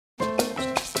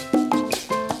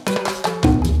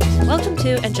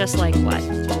to And Just Like What,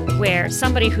 where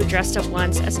somebody who dressed up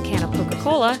once as a can of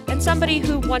Coca-Cola and somebody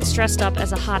who once dressed up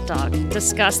as a hot dog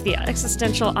discuss the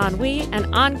existential ennui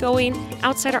and ongoing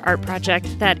outsider art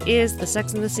project that is the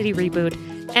Sex and the City reboot,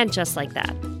 And Just Like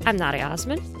That. I'm Nadia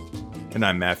Osman. And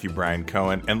I'm Matthew Brian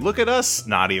Cohen. And look at us,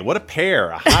 Nadia. What a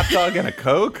pair. A hot dog and a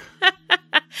Coke.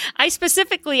 I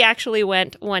specifically actually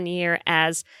went one year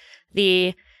as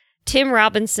the Tim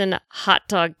Robinson hot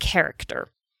dog character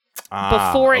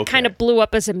before it kind of blew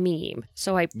up as a meme.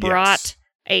 So I brought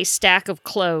a stack of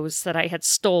clothes that I had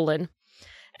stolen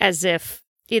as if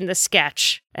in the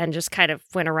sketch and just kind of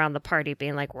went around the party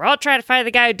being like, we're all trying to find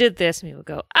the guy who did this. And people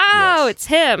go, oh, It's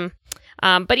him.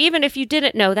 But even if you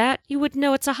didn't know that, you would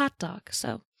know it's a hot dog.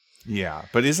 So yeah,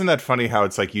 but isn't that funny how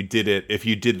it's like you did it, if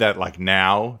you did that like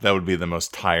now, that would be the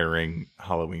most tiring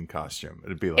Halloween costume.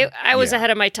 It'd be like I was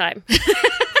ahead of my time.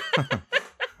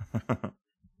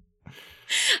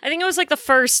 I think it was like the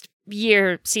first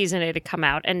season it had come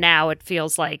out, and now it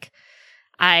feels like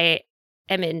I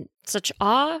am in such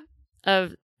awe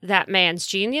of that man's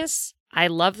genius. I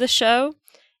love the show,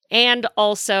 and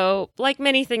also, like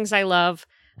many things I love,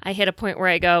 I hit a point where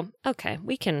I go, okay,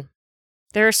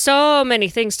 there are so many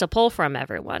things to pull from,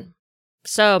 everyone.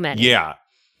 So many. Yeah.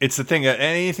 It's the thing,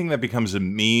 anything that becomes a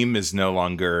meme is no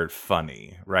longer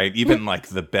funny, right? Even like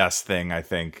the best thing, I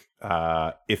think,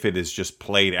 if it is just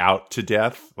played out to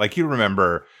death. Like you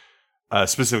remember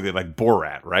specifically like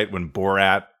Borat, right? When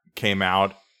Borat came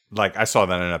out, like I saw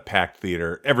that in a packed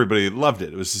theater. Everybody loved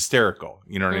it. It was hysterical.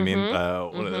 You know what I mean?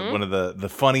 One of the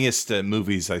funniest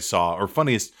movies I saw, or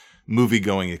funniest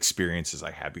movie-going experiences I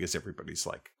had, because everybody's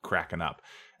like cracking up.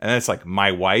 And then it's like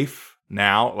My Wife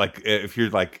now, like if you're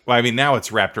like, well, I mean, now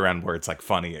it's wrapped around where it's like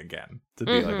funny again to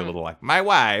be like a little like My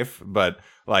Wife, but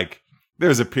like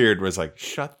there's a period where it's like,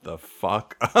 shut the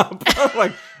fuck up.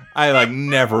 Like I like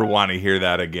never want to hear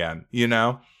that again, you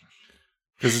know?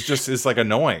 Because it's like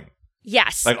annoying.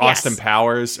 Yes. Like Austin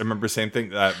Powers, I remember same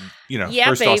thing, first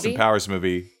baby. Austin Powers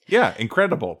movie. Yeah,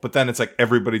 incredible. But then it's like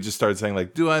everybody just started saying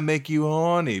like, do I make you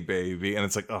horny, baby? And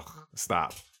it's like, ugh,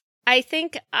 stop. I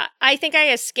think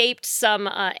I escaped some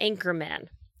Anchorman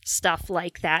stuff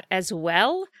like that as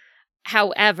well.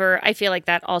 However, I feel like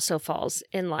that also falls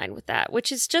in line with that,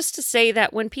 which is just to say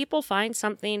that when people find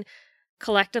something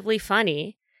collectively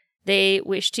funny, they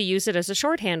wish to use it as a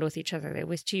shorthand with each other. They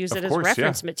wish to use it as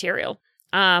reference material.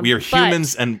 We are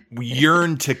humans and we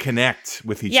yearn to connect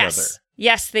with each other.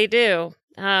 Yes, they do.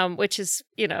 Which is,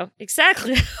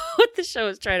 exactly what the show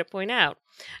is trying to point out.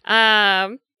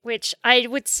 Which I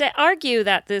would argue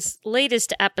that this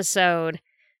latest episode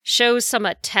shows some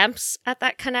attempts at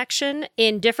that connection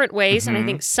in different ways, and I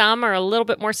think some are a little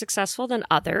bit more successful than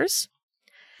others.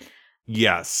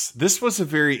 Yes, this was a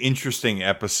very interesting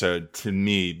episode to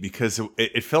me because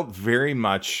it felt very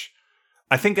much,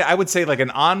 I think I would say like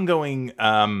an ongoing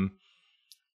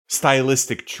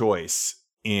stylistic choice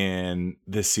in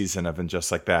this season of And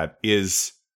Just Like That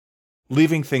is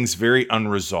leaving things very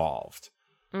unresolved.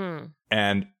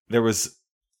 And there was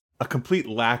a complete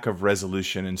lack of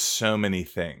resolution in so many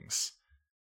things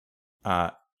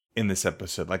in this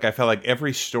episode. Like I felt like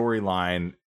every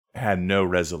storyline had no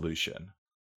resolution.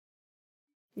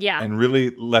 Yeah. And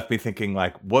really left me thinking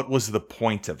like, what was the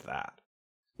point of that?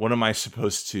 What am I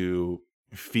supposed to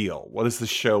feel? What does the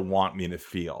show want me to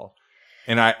feel?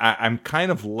 And I'm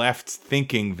kind of left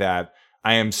thinking that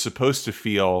I am supposed to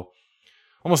feel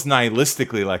almost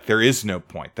nihilistically like there is no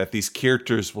point, that these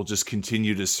characters will just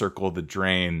continue to circle the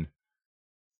drain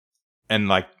and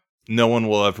like no one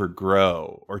will ever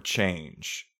grow or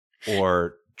change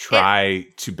or try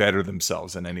to better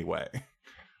themselves in any way.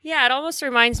 Yeah, it almost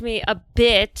reminds me a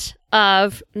bit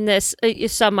of this.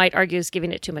 Some might argue is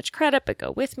giving it too much credit, but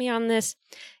go with me on this.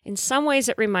 In some ways,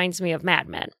 it reminds me of Mad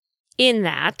Men. In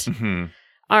that,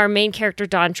 our main character,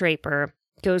 Don Draper,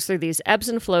 goes through these ebbs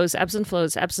and flows,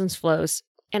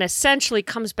 and essentially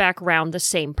comes back around the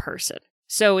same person.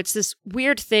 So it's this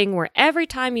weird thing where every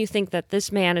time you think that this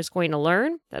man is going to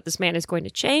learn, that this man is going to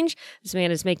change, this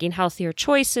man is making healthier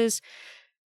choices,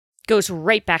 goes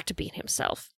right back to being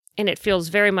himself. And it feels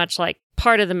very much like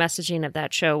part of the messaging of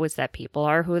that show was that people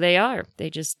are who they are. They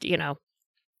just,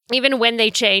 even when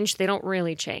they change, they don't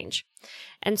really change.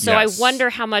 And so I wonder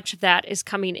how much of that is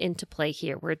coming into play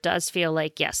here, where it does feel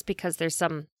like, yes, because there's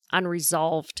some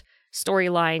unresolved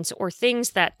storylines or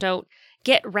things that don't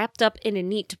get wrapped up in a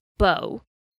neat bow,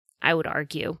 I would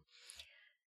argue.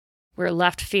 We're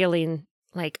left feeling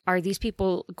like, are these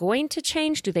people going to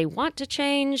change? Do they want to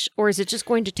change? Or is it just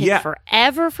going to take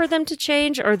forever for them to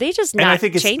change? Or are they just not changing? And I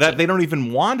think it's that they don't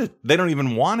even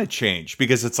want to change,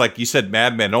 because it's like you said,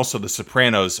 Mad Men, also The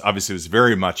Sopranos obviously was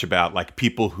very much about like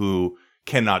people who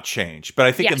cannot change. But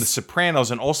I think in Yes. The Sopranos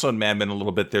and also in Mad Men a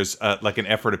little bit, there's like an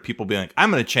effort of people being like,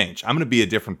 I'm going to change. I'm going to be a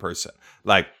different person.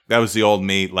 Like, that was the old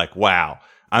me. Like, wow,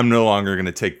 I'm no longer going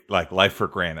to take like life for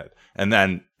granted. And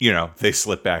then, you know, they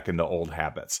slip back into old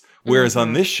habits. Whereas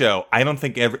on this show, I don't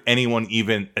think anyone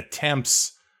even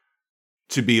attempts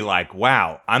to be like,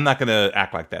 wow, I'm not going to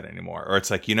act like that anymore. Or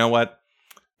it's like, you know what?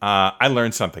 I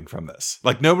learned something from this.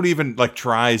 Like, nobody even like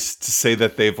tries to say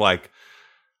that they've like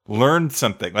learned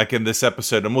something, like in this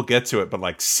episode, and we'll get to it, but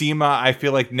like Seema, I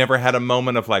feel like never had a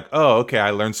moment of like, oh, okay, I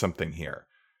learned something here.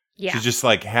 Yeah. She just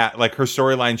like had like her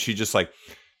storyline, she just like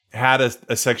had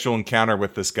a sexual encounter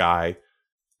with this guy.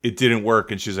 It didn't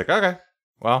work, and she's like, okay,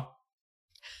 well,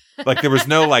 like there was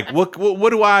no like, what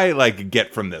do I like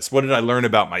get from this? What did I learn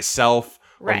about myself,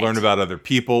 or learn about other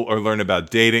people, or learn about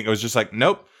dating? It was just like,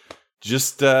 nope,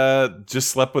 just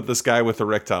slept with this guy with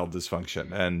erectile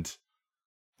dysfunction,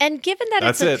 And given that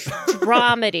that's it's a it.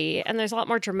 dramedy, and there's a lot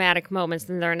more dramatic moments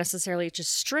than there are necessarily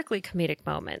just strictly comedic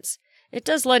moments, it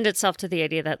does lend itself to the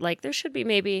idea that, like, there should be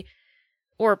maybe,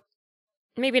 or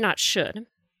maybe not should,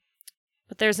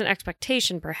 but there's an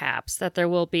expectation, perhaps, that there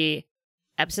will be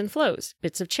ebbs and flows,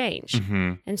 bits of change.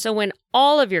 Mm-hmm. And so when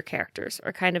all of your characters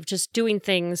are kind of just doing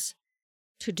things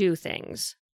to do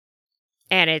things,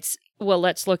 and it's, well,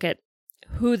 let's look at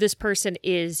who this person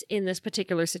is in this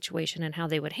particular situation and how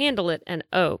they would handle it, and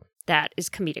oh, that is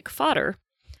comedic fodder,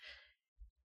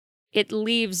 it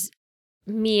leaves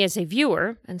me as a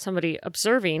viewer and somebody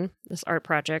observing this art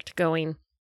project going,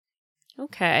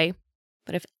 okay,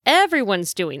 but if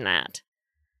everyone's doing that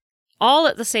all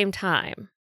at the same time,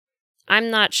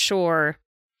 I'm not sure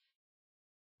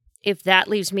if that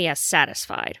leaves me as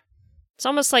satisfied. It's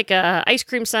almost like a ice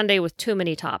cream sundae with too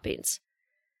many toppings.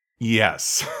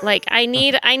 Yes. Like, I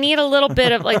need a little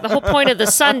bit of, like, the whole point of the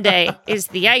sundae is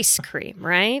the ice cream,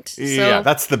 right? Yeah,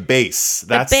 that's the base.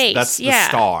 That's the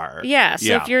star. Yeah,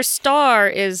 so if your star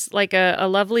is like a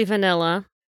lovely vanilla,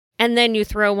 and then you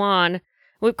throw on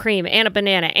whipped cream and a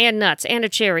banana and nuts and a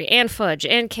cherry and fudge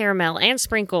and caramel and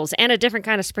sprinkles and a different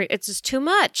kind of sprinkle, it's just too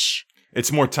much.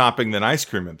 It's more topping than ice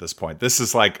cream at this point. This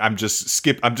is like, I'm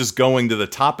just going to the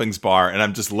toppings bar and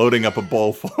I'm just loading up a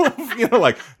bowl full of,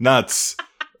 like nuts.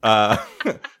 I'm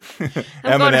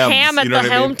going ham at the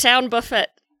hometown buffet.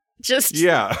 Just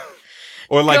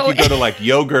or like you go to like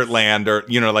Yogurt Land or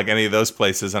like any of those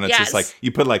places, and it's just like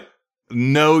you put like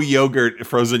no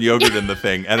frozen yogurt in the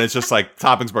thing, and it's just like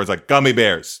toppings bars, like gummy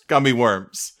bears, gummy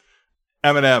worms,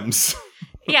 M&Ms.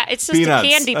 Yeah, it's just peanuts,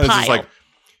 a candy and pile. It's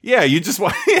just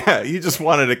like, you just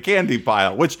wanted a candy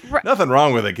pile, which nothing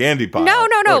wrong with a candy pile.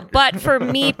 No. But for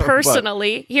me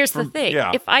personally, here's the thing: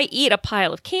 if I eat a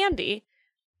pile of candy,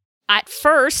 at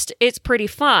first, it's pretty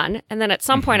fun, and then at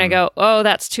some point I go, oh,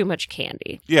 that's too much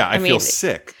candy. Yeah, I feel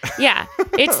sick. Yeah,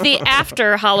 it's the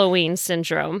after Halloween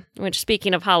syndrome, which,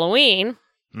 speaking of Halloween,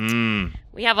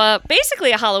 we have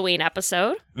basically a Halloween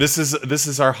episode. This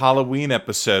is our Halloween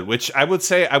episode, which I would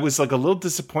say I was like a little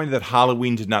disappointed that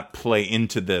Halloween did not play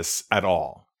into this at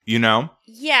all,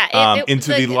 Yeah.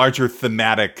 Into the larger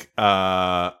thematic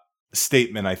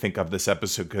statement, I think, of this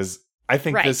episode, because I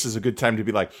think this is a good time to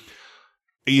be like,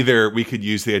 either we could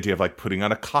use the idea of like putting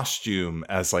on a costume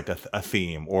as like a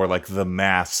theme, or like the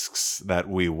masks that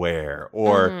we wear,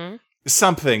 or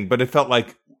something, but it felt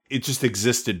like it just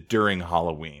existed during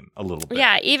Halloween a little bit.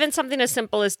 Yeah, even something as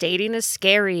simple as dating is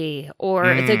scary,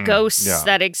 or the ghosts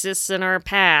that exists in our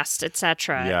past,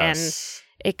 etc. Yes.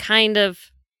 And it kind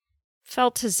of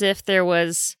felt as if there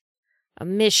was a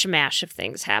mishmash of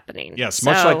things happening. Yes,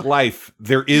 much like life,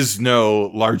 there is no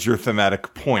larger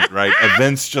thematic point, right?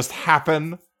 Events just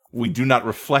happen, we do not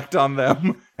reflect on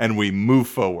them, and we move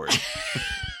forward.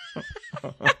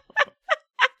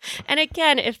 And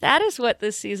again, if that is what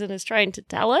this season is trying to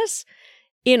tell us,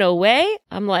 in a way,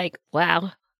 I'm like,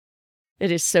 wow,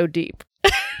 it is so deep.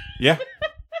 Yeah,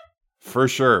 for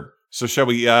sure. So shall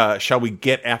we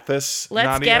get at this, Let's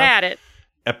Nadia? get at it.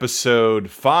 Episode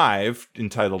 5,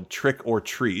 entitled Trick or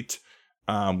Treat.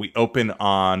 We open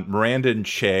on Miranda and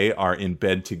Che are in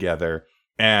bed together.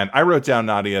 And I wrote down,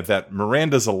 Nadia, that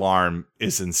Miranda's alarm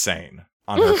is insane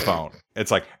on her phone. It's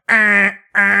like,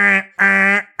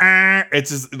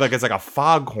 it's just like, it's like a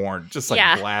foghorn, just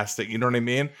like blasting. You know what I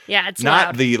mean? Yeah, it's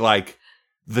not loud.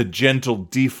 the gentle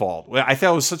default. I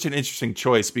thought it was such an interesting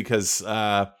choice because,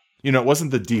 it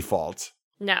wasn't the default.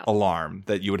 No. Alarm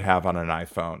that you would have on an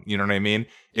iPhone. You know what I mean?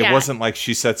 It wasn't like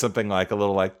she said something like a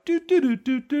little like do do do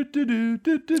do do do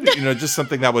do do, just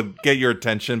something that would get your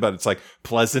attention, but it's like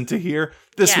pleasant to hear.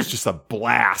 This was just a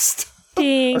blast.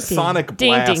 Ding, a ding, sonic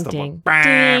ding, blast. ding, Of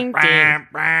ding, ding,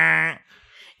 ding.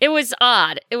 It was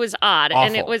odd. Awful.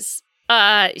 And it was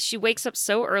she wakes up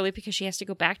so early because she has to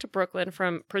go back to Brooklyn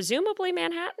from presumably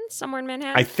Manhattan, somewhere in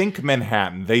Manhattan. I think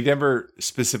Manhattan. They never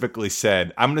specifically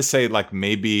said. I'm going to say like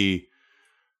maybe,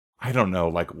 I don't know,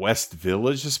 like West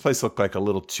Village. This place looked like a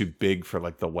little too big for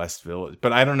like the West Village.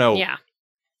 But I don't know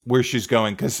where she's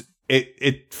going because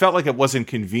it felt like it wasn't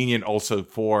convenient also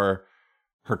for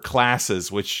her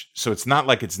classes, so it's not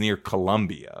like it's near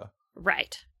Columbia.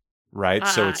 Right.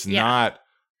 So it's not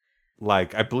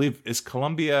like, I believe, is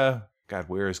Columbia... God,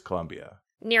 where is Columbia?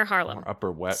 Near Harlem. Or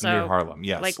Upper West, near Harlem,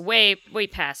 yes. Like way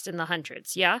past in the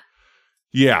hundreds, yeah?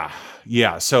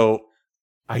 Yeah. So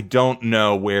I don't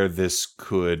know where this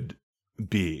could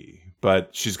be,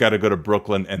 but she's got to go to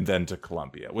Brooklyn and then to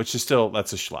Columbia, which is still,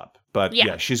 that's a schlep. But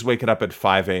yeah, she's waking up at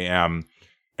 5 a.m.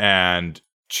 and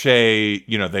Che,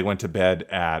 they went to bed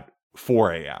at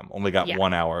 4 a.m., only got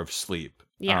 1 hour of sleep.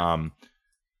 Yeah.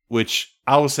 Which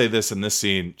I will say this in this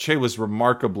scene, Che was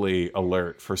remarkably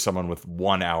alert for someone with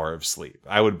 1 hour of sleep.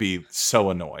 I would be so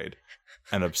annoyed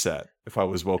and upset if I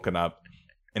was woken up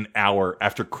an hour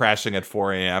after crashing at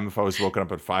 4 a.m. If I was woken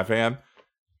up at 5 a.m.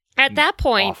 At that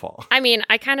point, awful. I mean,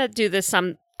 I kind of do this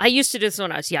I used to do this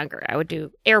when I was younger. I would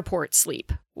do airport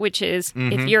sleep, which is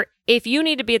if you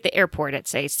need to be at the airport at,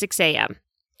 say, 6 a.m.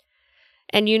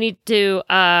 and you need to,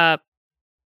 and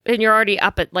you're already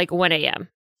up at like 1 a.m.,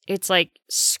 it's like,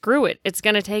 screw it. It's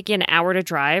going to take you an hour to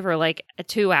drive or like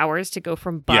 2 hours to go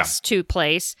from bus to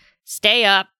place. Stay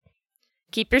up,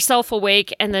 keep yourself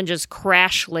awake, and then just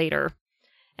crash later.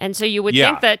 And so you would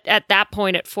think that at that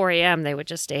point at 4 a.m. they would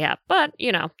just stay up. But,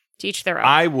 teach their own.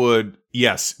 I would,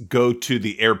 go to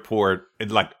the airport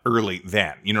like early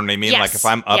then. You know what I mean? Like if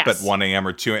I'm up at 1 a.m.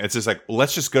 or 2 a.m., it's just like, well,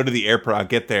 let's just go to the airport. I'll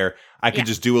get there. I can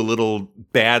just do a little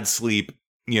bad sleep,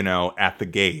 at the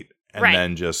gate and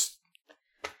then just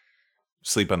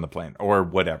sleep on the plane or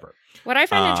whatever. What I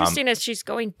find interesting is she's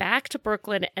going back to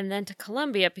Brooklyn and then to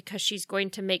Columbia because she's going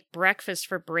to make breakfast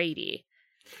for Brady.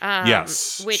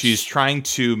 She's trying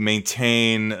to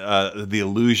maintain the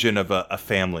illusion of a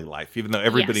family life, even though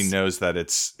everybody knows that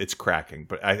it's cracking.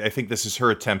 But I think this is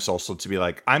her attempts also to be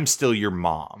like, I'm still your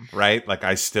mom, right? Like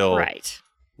I still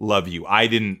love you.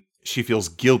 She feels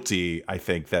guilty, I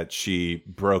think, that she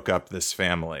broke up this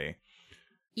family.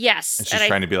 Yes. And she's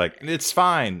trying to be like, it's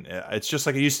fine. It's just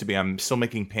like it used to be. I'm still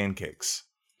making pancakes.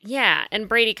 Yeah. And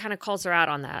Brady kind of calls her out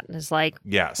on that and is like,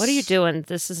 what are you doing?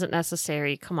 This isn't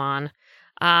necessary. Come on.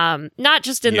 Not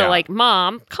just in the like,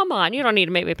 Mom, come on, you don't need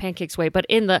to make me pancakes way, but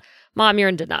in the Mom, you're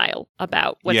in denial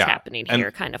about what's happening here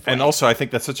kind of way. And also, I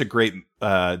think that's such a great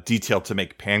detail to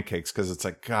make pancakes because it's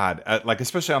like, God, like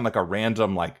especially on like a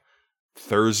random like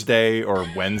Thursday or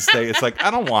Wednesday, it's like,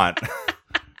 I don't want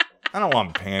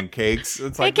pancakes.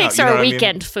 It's like pancakes are a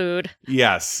weekend food.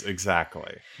 Yes,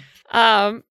 exactly.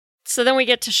 So then we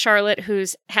get to Charlotte,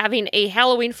 who's having a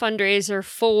Halloween fundraiser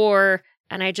for,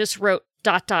 and I just wrote ...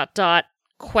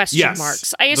 question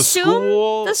marks. I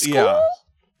assume the school? Yeah.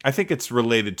 I think it's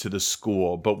related to the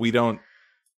school, but we don't,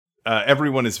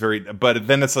 everyone is very, but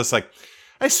then it's just like,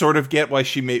 I sort of get why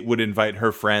she would invite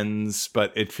her friends,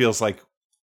 but it feels like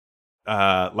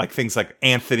things like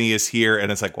Anthony is here,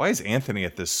 and it's like, why is Anthony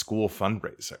at this school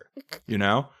fundraiser?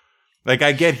 Like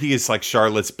I get he is like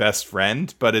Charlotte's best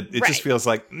friend, but it just feels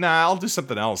like, nah, I'll do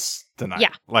something else tonight.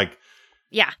 Yeah. Like,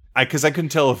 yeah. Because I couldn't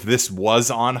tell if this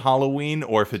was on Halloween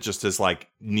or if it just is like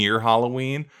near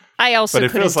Halloween. I also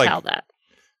couldn't tell that.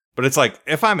 But it's like,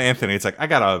 if I'm Anthony, it's like, I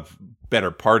got a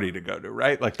better party to go to,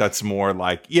 right? Like, that's more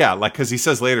like, like, because he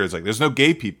says later, it's like, there's no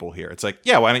gay people here. It's like,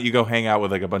 why don't you go hang out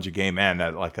with like a bunch of gay men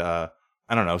at like I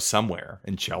don't know, somewhere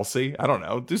in Chelsea? I don't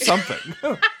know. Do something.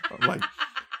 Like,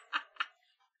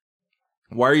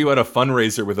 why are you at a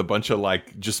fundraiser with a bunch of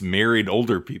like just married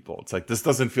older people? It's like, this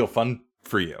doesn't feel fun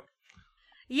for you.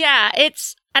 Yeah,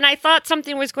 and I thought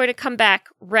something was going to come back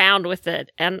round with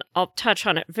it, and I'll touch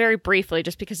on it very briefly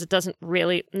just because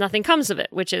nothing comes of it,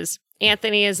 which is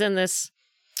Anthony is in this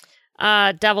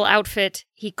devil outfit.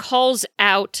 He calls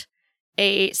out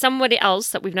somebody else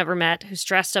that we've never met who's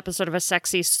dressed up as sort of a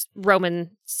sexy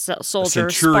Roman soldier,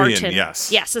 centurion, Spartan.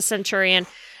 Yes. Yes, a centurion.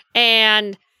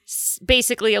 And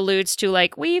basically alludes to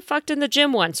like, we fucked in the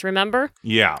gym once, remember?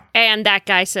 Yeah. And that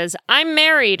guy says, I'm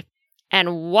married,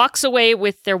 and walks away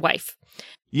with their wife.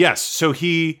 Yes. So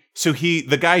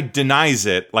the guy denies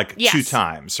it like 2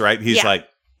 times, right? He's like,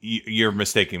 you're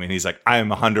mistaking me. And he's like, I am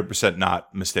 100%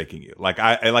 not mistaking you. Like,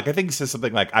 I think he says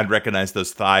something like, I'd recognize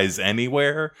those thighs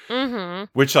anywhere. Mm-hmm.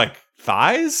 Which, like,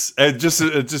 thighs? It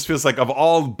just feels like of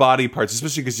all body parts,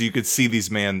 especially because you could see this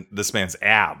man's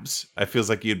abs. It feels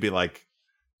like you'd be like,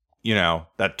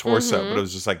 that torso. Mm-hmm. But it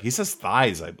was just like, he says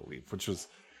thighs, I believe, I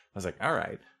was like, all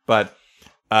right. But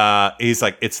he's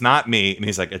like, it's not me. And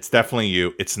he's like, it's definitely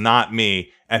you. It's not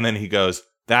me. And then he goes,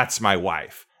 that's my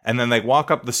wife. And then they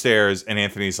walk up the stairs and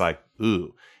Anthony's like,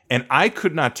 ooh. And I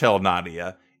could not tell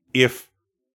Nadia if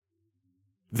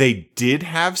they did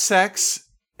have sex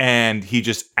and he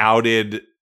just outed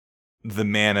the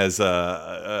man as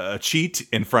a cheat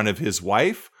in front of his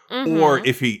wife, or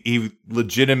if he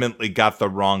legitimately got the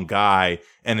wrong guy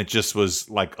and it just was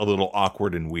like a little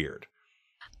awkward and weird.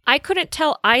 I couldn't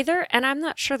tell either, and I'm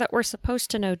not sure that we're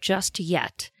supposed to know just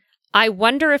yet. I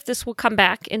wonder if this will come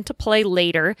back into play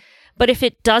later, but if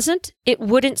it doesn't, it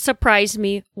wouldn't surprise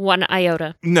me one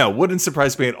iota. No, wouldn't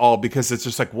surprise me at all, because it's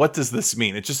just like, what does this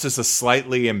mean? It just is a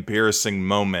slightly embarrassing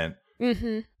moment.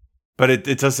 Mm-hmm. But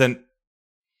it doesn't,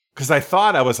 because I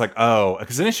thought I was like, oh,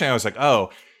 because initially I was like, oh,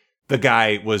 the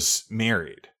guy was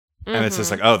married. And it's just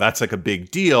like, oh, that's like a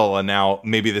big deal. And now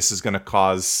maybe this is going to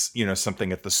cause,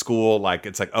 something at the school. Like,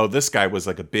 it's like, oh, this guy was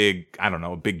like a big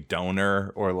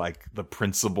donor, or like the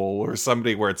principal or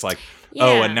somebody, where it's like,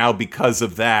 oh, and now because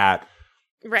of that.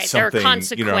 Right. There are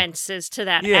consequences to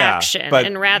that action.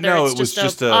 And rather it's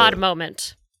just an odd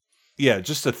moment. Yeah.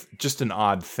 Just an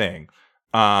odd thing.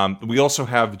 We also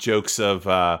have jokes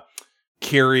of,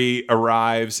 Carrie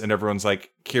arrives and everyone's like,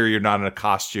 Carrie, you're not in a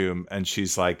costume. And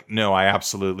she's like, no, I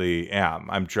absolutely am.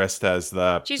 I'm dressed as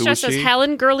She's dressed as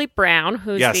Helen Gurley Brown,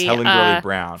 who's Helen Gurley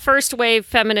Brown, first wave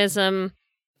feminism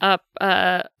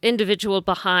individual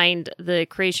behind the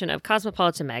creation of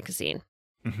Cosmopolitan magazine,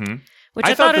 which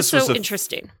I thought is so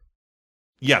interesting.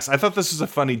 Yes, I thought this was a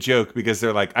funny joke because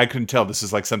they're like, I couldn't tell this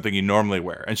is like something you normally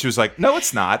wear. And she was like, no,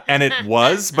 it's not. And it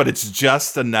was, but it's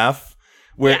just enough.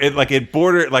 Where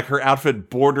her outfit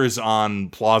borders on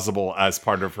plausible as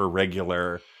part of her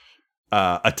regular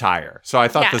attire. So I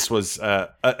thought this was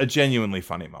a genuinely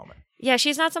funny moment. Yeah,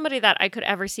 she's not somebody that I could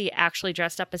ever see actually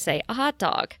dressed up as, say, a hot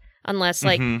dog. Unless,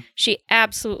 she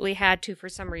absolutely had to for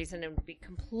some reason and would be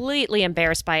completely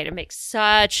embarrassed by it and make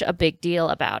such a big deal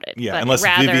about it. Yeah, unless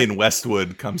Vivienne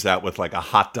Westwood comes out with, like, a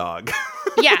hot dog.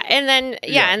 And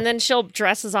then she'll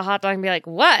dress as a hot dog and be like,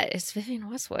 what? It's Vivienne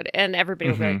Westwood. And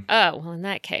everybody will be like, oh, well, in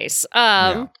that case.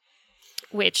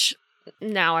 Which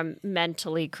now I'm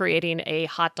mentally creating a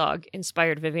hot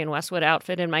dog-inspired Vivienne Westwood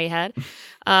outfit in my head.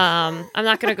 I'm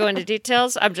not going to go into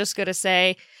details. I'm just going to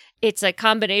say it's a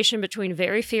combination between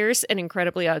very fierce and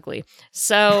incredibly ugly.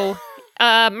 So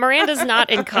Miranda's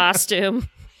not in costume.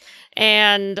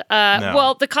 And,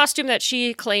 the costume that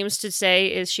she claims to say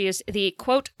is she is the,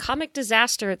 quote, comic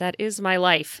disaster that is my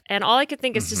life. And all I could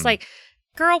think is just like,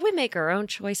 girl, we make our own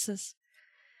choices.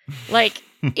 Like,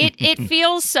 it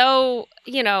feels so,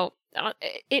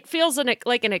 it feels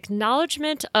like an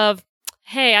acknowledgement of,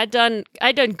 hey, I done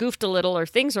goofed a little, or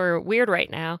things are weird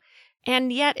right now.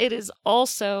 And yet it is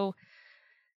also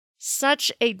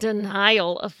such a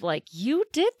denial of, like, you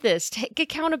did this, take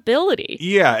accountability.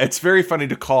 Yeah, it's very funny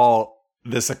to call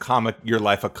this your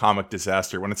life a comic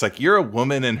disaster, when it's like, you're a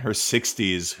woman in her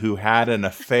 60s who had an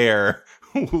affair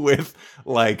with,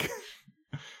 like,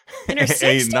 in her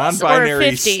 60s non-binary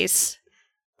or 50s.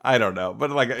 I don't know, but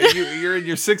like you're in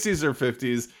your 60s or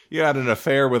 50s, you had an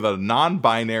affair with a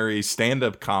non-binary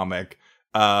stand-up comic.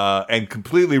 And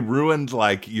completely ruined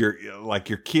like your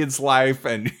kid's life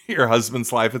and your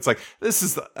husband's life. It's like, this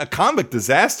is a comic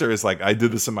disaster. Is like, I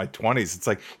did this in my 20s. It's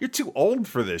like, you're too old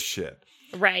for this shit.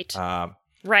 Right.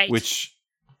 Right. Which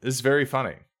is very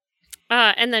funny.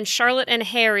 And then Charlotte and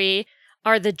Harry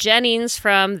are the Jennings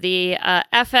from the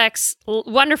FX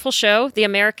wonderful show, The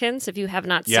Americans. If you have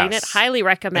not seen it, highly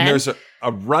recommend. And there's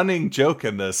a running joke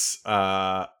in this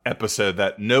episode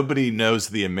that nobody knows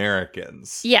The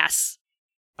Americans. Yes.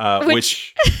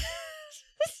 Which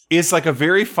is like a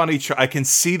very funny I can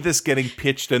see this getting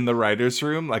pitched in the writer's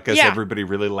room, like, as everybody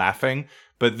really laughing.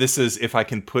 But this is, if I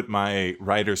can put my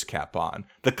writer's cap on,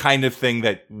 the kind of thing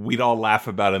that we'd all laugh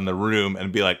about in the room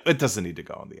and be like, it doesn't need to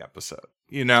go in the episode,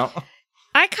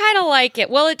 I kind of like it.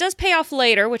 Well, it does pay off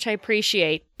later, which I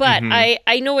appreciate. But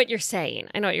I know what you're saying.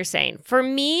 For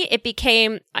me,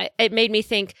 it made me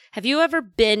think, have you ever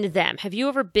been them? Have you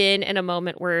ever been in a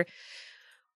moment where,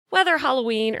 whether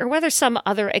Halloween or whether some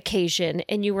other occasion,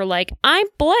 and you were like, I'm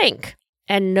blank,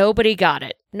 and nobody got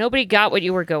it. Nobody got what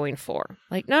you were going for.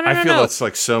 Like, no. I feel that's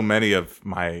like so many of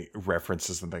my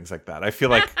references and things like that. I feel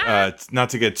like,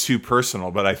 not to get too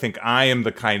personal, but I think I am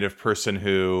the kind of person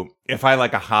who, if I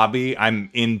like a hobby, I'm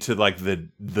into like the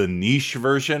niche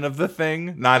version of the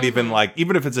thing. Not even like,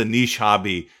 even if it's a niche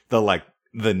hobby, the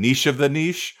niche of the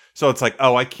niche. So it's like,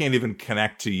 oh, I can't even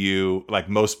connect to you like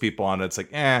most people on it. It's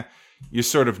like, you're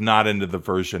sort of not into the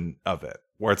version of it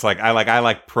where it's like, I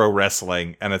like pro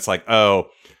wrestling, and it's like, oh,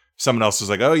 someone else was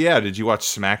like, "Oh yeah, did you watch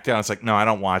SmackDown?" It's like, no, I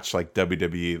don't watch like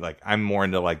WWE. Like, I'm more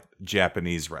into like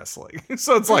Japanese wrestling.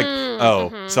 So it's like,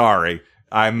 sorry,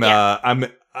 I'm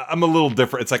a little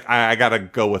different. It's like I gotta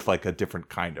go with like a different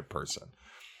kind of person.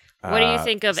 What do you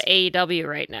think of AEW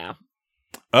right now?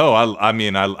 Oh, I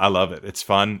mean, I love it. It's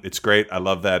fun. It's great. I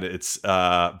love that it's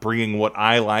bringing what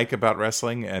I like about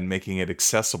wrestling and making it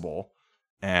accessible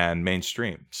and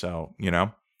mainstream. So,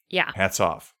 hats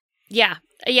off. Yeah.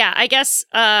 Yeah. I guess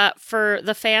for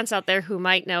the fans out there who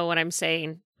might know what I'm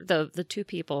saying, the two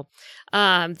people,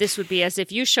 this would be as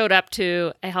if you showed up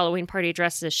to a Halloween party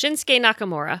dressed as Shinsuke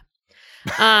Nakamura.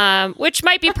 Which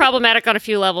might be problematic on a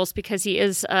few levels because he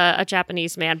is a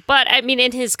Japanese man. But I mean,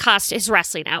 in his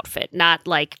wrestling outfit, not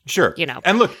like, sure.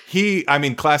 And look,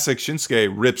 classic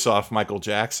Shinsuke rips off Michael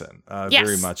Jackson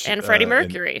very much. And Freddie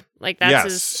Mercury.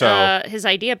 That's his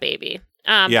idea baby.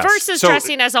 Versus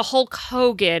dressing as a Hulk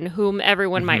Hogan, whom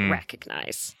everyone might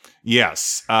recognize.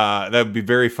 Yes. That would be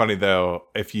very funny, though,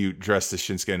 if you dressed as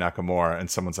Shinsuke Nakamura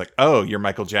and someone's like, "Oh, you're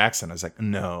Michael Jackson." I was like,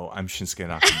 "No, I'm Shinsuke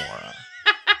Nakamura."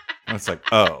 And it's like,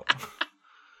 oh,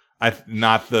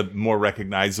 not the more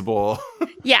recognizable.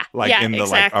 Yeah. in the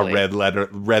exactly. like a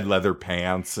red leather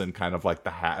pants and kind of like the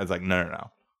hat. It's like,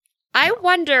 no. I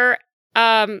wonder,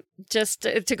 just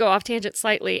to go off tangent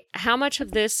slightly, how much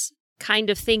of this kind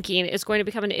of thinking is going to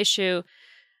become an issue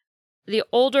the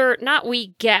older, not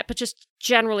we get, but just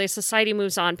generally society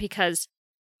moves on, because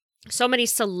so many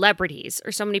celebrities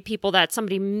or so many people that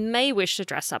somebody may wish to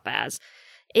dress up as,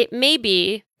 it may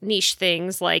be niche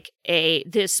things like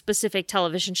this specific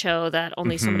television show that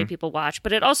only so many people watch,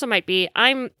 but it also might be,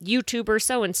 I'm YouTuber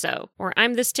so-and-so, or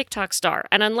I'm this TikTok star.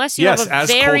 And unless you have a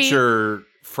culture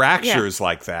fractures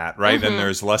like that, right? And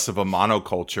there's less of a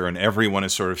monoculture and everyone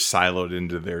is sort of siloed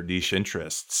into their niche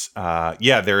interests.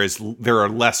 There are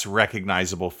less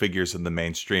recognizable figures in the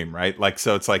mainstream, right? Like,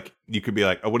 so it's like, you could be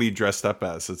like, "Oh, what are you dressed up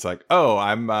as?" It's like, "Oh,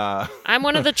 I'm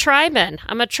one of the try men.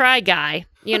 I'm a try guy."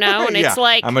 And it's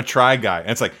like, I'm a try guy.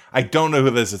 And it's like, I don't know who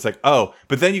this is. It's like, oh,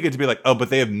 but then you get to be like, oh, but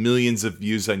they have millions of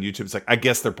views on YouTube. It's like, I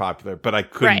guess they're popular, but I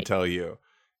couldn't tell you.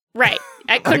 Right.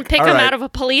 I couldn't pick them out of a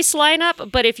police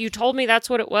lineup, but if you told me that's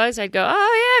what it was, I'd go,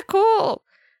 "Oh yeah, cool,"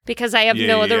 because I have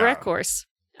no other recourse.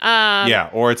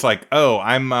 Or it's like, oh,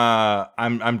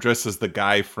 I'm dressed as the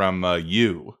guy from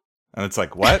You, and it's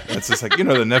like, what? And it's just like, the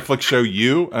Netflix show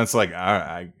You, and it's like, all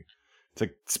right, it's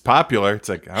like, it's popular. It's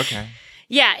like, okay.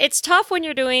 Yeah, it's tough when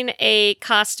you're doing a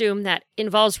costume that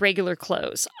involves regular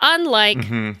clothes.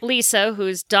 Unlike Lisa,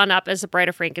 who's done up as the Bride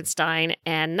of Frankenstein,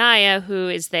 and Naya, who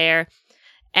is there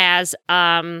as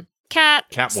Catwoman /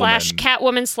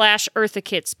 Eartha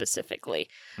Kitt specifically.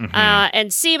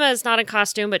 And Seema is not in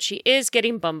costume, but she is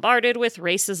getting bombarded with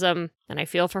racism, and I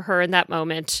feel for her in that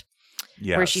moment.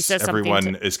 Yes, where she says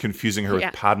everyone is confusing her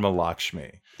with Padma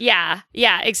Lakshmi. Yeah,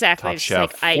 exactly. Top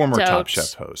Chef, former Top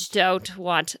Chef host. Don't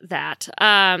want that.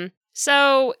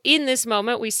 So in this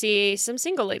moment, we see some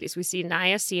single ladies. We see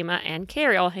Naya, Seema, and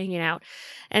Carrie all hanging out.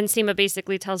 And Seema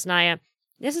basically tells Naya,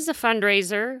 "This is a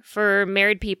fundraiser for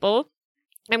married people.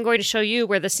 I'm going to show you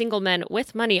where the single men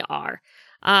with money are.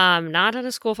 Not at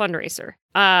a school fundraiser."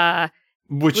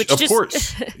 Which of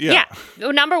course. Yeah.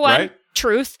 Number one, right?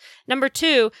 Truth. Number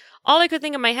two, all I could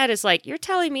think in my head is like, you're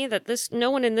telling me that no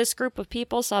one in this group of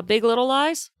people saw Big Little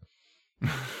Lies?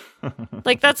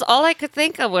 Like, that's all I could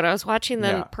think of when I was watching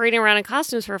them parading around in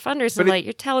costumes for a fundraiser. Like,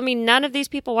 you're telling me none of these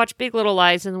people watch Big Little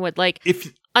Lies and would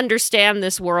understand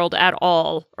this world at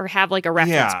all or have like a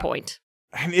reference point.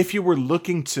 And if you were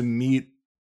looking to meet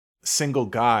single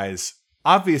guys,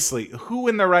 obviously, who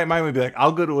in their right mind would be like,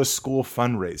 "I'll go to a school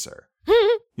fundraiser"?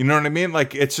 You know what I mean?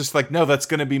 Like, it's just like, no, that's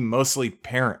going to be mostly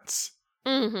parents.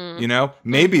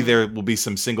 Maybe there will be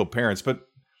some single parents, but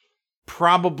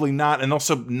probably not. And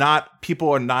also people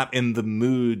are not in the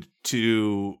mood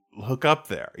to hook up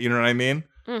there. You know what I mean?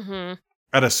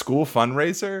 At a school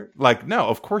fundraiser? Like, no,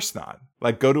 of course not.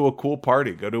 Like, go to a cool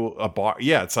party, go to a bar.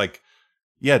 Yeah, it's like,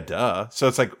 yeah, duh. So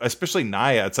it's like, especially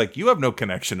Naya, it's like, you have no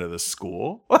connection to this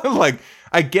school. Like,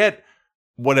 I get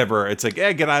whatever. It's like,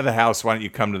 get out of the house. Why don't you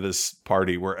come to this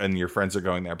party and your friends are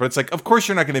going there? But it's like, of course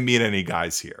you're not going to meet any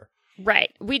guys here.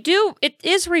 Right. It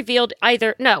is revealed I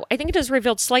think it is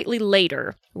revealed slightly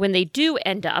later when they do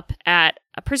end up at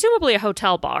presumably a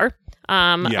hotel bar,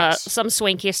 some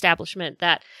swanky establishment,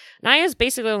 that Naya's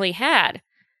basically only had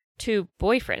 2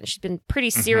 boyfriends. She's been pretty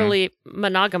serially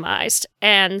monogamized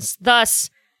and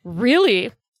thus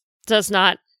really does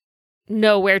not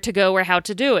know where to go or how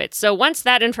to do it. So once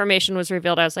that information was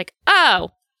revealed, I was like,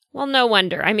 oh, well, no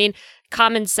wonder. I mean,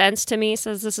 common sense to me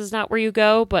says this is not where you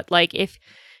go, but like, if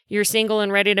you're single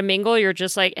and ready to mingle, you're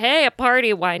just like, hey, a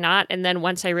party, why not? And then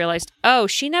once I realized, oh,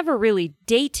 she never really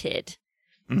dated.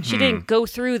 She didn't go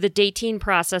through the dating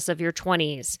process of your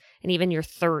 20s and even your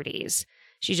 30s.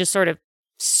 She just sort of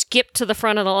skipped to the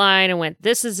front of the line and went,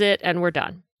 this is it, and we're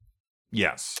done.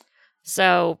 Yes.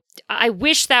 So I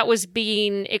wish that was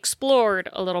being explored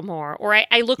a little more, or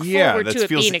I look forward to it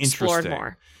being explored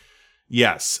more.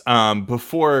 Yes.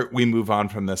 Before we move on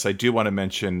from this, I do want to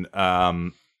mention,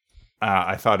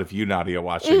 I thought of you, Nadia,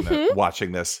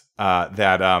 watching this,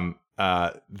 that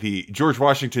the George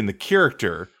Washington, the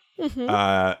character,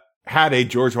 had a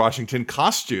George Washington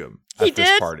costume at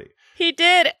this party. He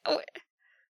did.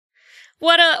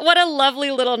 What a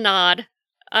lovely little nod.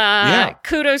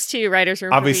 Kudos to you, writers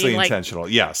room. Obviously intentional.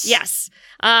 Yes. Yes.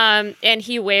 And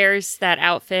he wears that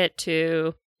outfit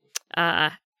to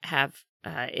have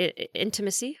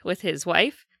intimacy with his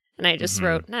wife. And I just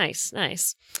wrote, nice.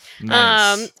 Nice.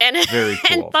 And very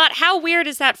cool. And thought, how weird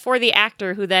is that for the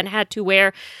actor who then had to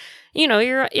wear,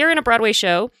 you're in a Broadway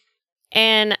show.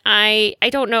 And I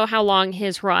don't know how long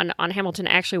his run on Hamilton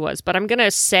actually was, but I'm going to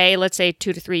say, let's say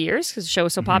 2 to 3 years because the show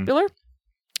was so popular.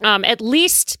 At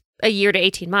least a year to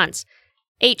 18 months,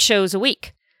 8 shows a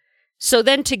week. So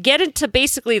then to get into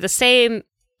basically the same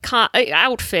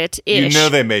outfit-ish.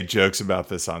 They made jokes about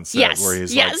this on set where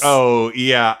he's like, oh,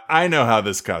 yeah, I know how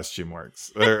this costume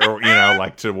works. or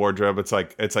like to wardrobe, it's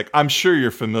like, I'm sure you're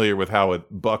familiar with how it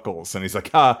buckles. And he's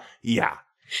like, yeah,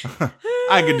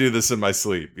 I can do this in my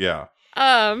sleep. Yeah.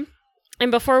 And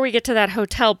before we get to that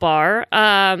hotel bar,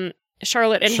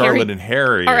 Charlotte and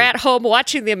Harry are at home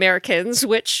watching The Americans,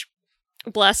 which,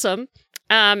 bless them.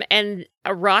 And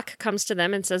a Rock comes to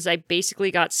them and says, I basically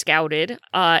got scouted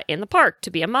in the park to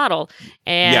be a model.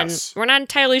 And we're not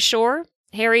entirely sure.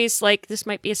 Harry's like, this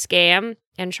might be a scam.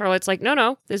 And Charlotte's like,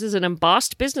 no, this is an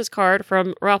embossed business card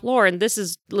from Ralph Lauren. This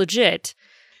is legit.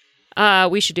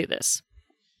 We should do this.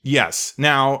 Yes.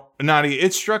 Now, Nadia,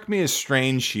 it struck me as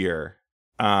strange here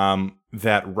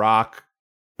that Rock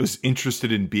was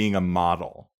interested in being a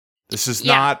model. This is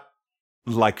not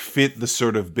like fit the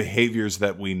sort of behaviors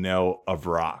that we know of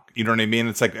Rock. You know what I mean?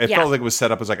 It's like, it felt like it was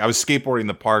set up as like, I was skateboarding in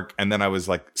the park and then I was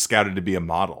like scouted to be a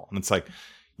model. And it's like,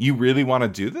 you really want to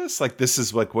do this? Like, this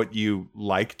is like what you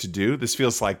like to do? This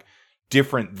feels like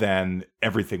different than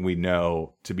everything we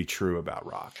know to be true about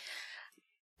Rock.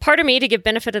 Part of me, to give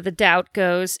benefit of the doubt,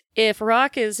 goes, if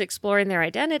Rock is exploring their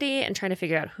identity and trying to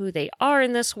figure out who they are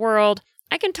in this world,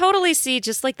 I can totally see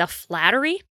just like the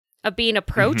flattery of being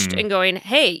approached and going,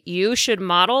 hey, you should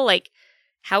model. Like,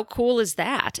 how cool is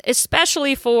that?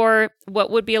 Especially for what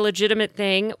would be a legitimate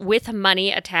thing with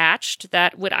money attached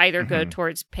that would either go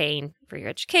towards paying for your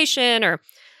education or,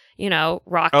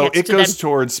 Rock gets it goes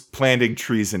towards planting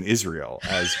trees in Israel,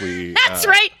 as we... That's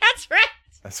right.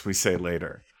 As we say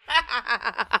later.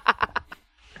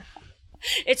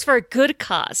 It's for a good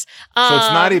cause. So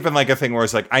it's not even like a thing where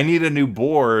it's like, I need a new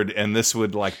board and this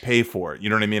would like pay for it. You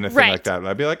know what I mean? A thing like that. And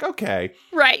I'd be like, okay.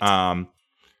 Right.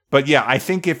 But yeah, I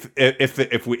think if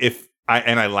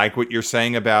I like what you're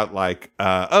saying about like,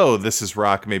 this is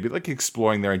Rock, maybe like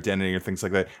exploring their identity or things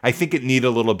like that. I think it need a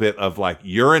little bit of like,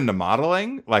 you're into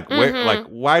modeling. Like,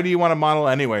 why do you want to model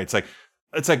anyway? It's like,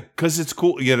 cause it's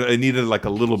cool. It needed like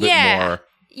a little bit more.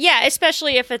 Yeah,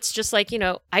 especially if it's just like,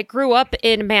 I grew up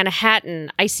in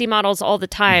Manhattan. I see models all the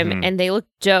time and they look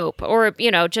dope. Or,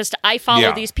 just I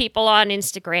follow these people on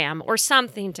Instagram or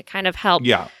something to kind of help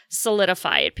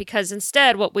solidify it. Because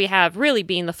instead, what we have really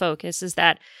being the focus is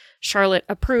that Charlotte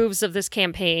approves of this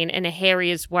campaign and Harry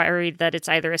is worried that it's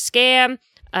either a scam,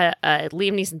 a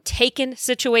Liam Neeson Taken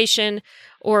situation,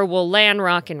 or will land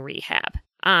Rock in rehab.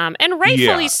 And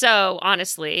rightfully so,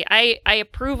 honestly. I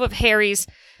approve of Harry's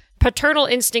paternal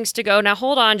instincts to go, now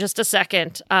hold on just a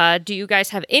second. Do you guys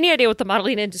have any idea what the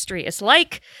modeling industry is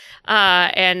like?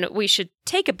 And we should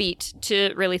take a beat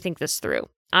to really think this through.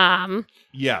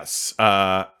 Yes.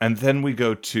 And then we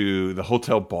go to the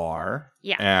hotel bar.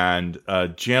 Yeah. And a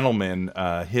gentleman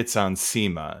hits on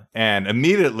Seema. And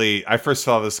immediately, I first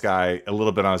saw this guy a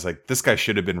little bit, and I was like, this guy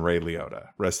should have been Ray Liotta.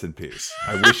 Rest in peace.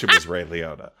 I wish it was Ray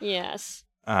Liotta. Yes.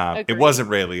 It wasn't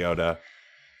Ray Liotta,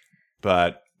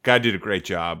 but guy did a great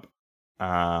job.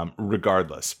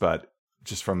 Regardless, but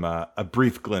just from a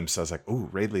brief glimpse, I was like, "Ooh,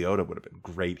 Ray Liotta would have been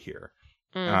great here."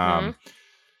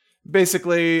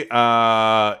 Basically,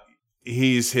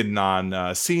 he's hitting on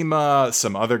Seema.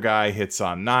 Some other guy hits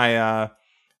on Naya,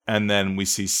 and then we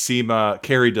see Seema.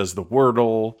 Carrie does the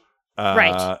Wordle.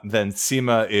 Right. Then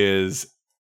Seema is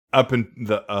up in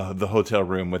the hotel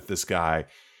room with this guy,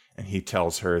 and he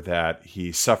tells her that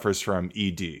he suffers from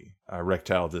ED,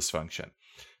 erectile dysfunction,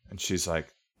 and she's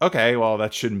like, okay, well,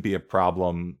 that shouldn't be a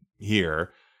problem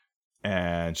here.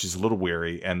 and she's a little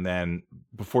weary. And then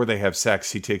before they have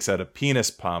sex, he takes out a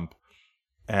penis pump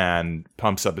and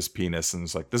pumps up his penis, and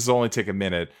is like, this will only take a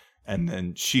minute. And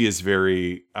then she is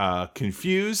very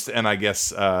confused, and I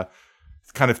guess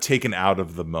kind of taken out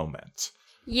of the moment.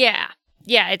 Yeah.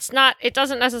 Yeah, it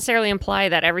doesn't necessarily imply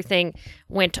that everything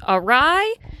went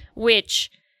awry,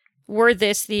 which, were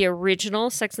this the original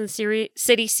Sex and the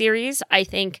City series, I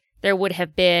think there would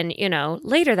have been,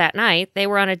 later that night, they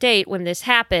were on a date when this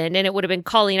happened, and it would have been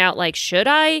calling out, like, should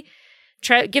I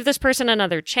give this person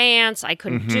another chance? I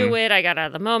couldn't do it. I got out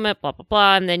of the moment, blah, blah,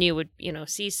 blah. And then you would,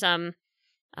 see some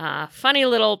funny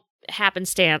little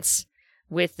happenstance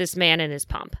with this man and his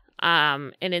pump.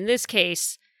 And in this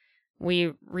case,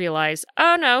 we realize,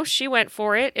 oh no, she went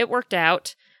for it. It worked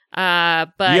out.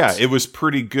 But yeah, it was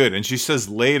pretty good. And she says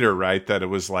later, right, that it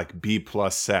was like B+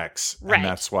 sex. Right. And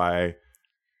that's why,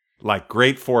 like,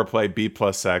 great foreplay, B+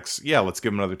 sex. Yeah, let's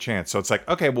give him another chance. So it's like,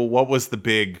 okay, well, what was the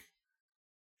big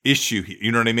issue here?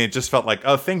 You know what I mean? It just felt like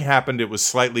a thing happened. It was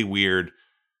slightly weird.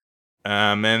 But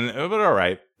all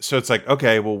right. So it's like,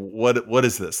 okay, well, what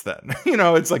is this then?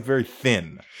 It's like very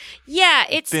thin. Yeah,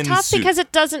 it's thin tough soup. because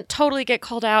it doesn't totally get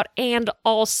called out. And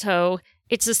also,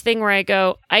 it's this thing where I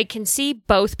go, I can see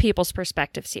both people's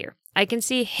perspectives here. I can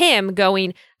see him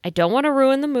going, I don't want to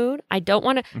ruin the mood. I don't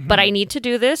want to, but I need to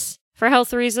do this for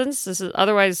health reasons. This is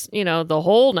otherwise, the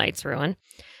whole night's ruined.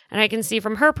 And I can see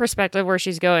from her perspective where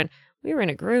she's going, we were in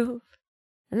a groove.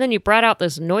 And then you brought out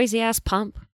this noisy ass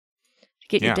pump to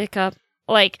get your dick up.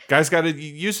 Like, guys got to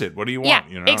use it. What do you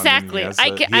want? Yeah, exactly.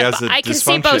 I can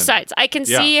see both sides. I can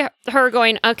see her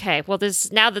going, okay, well,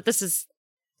 now that this is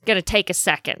going to take a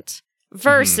second,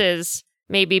 versus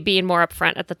maybe being more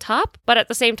upfront at the top. But at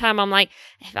the same time, I'm like,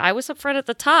 if I was upfront at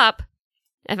the top,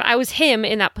 if I was him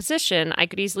in that position, I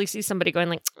could easily see somebody going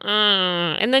like,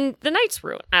 and then the night's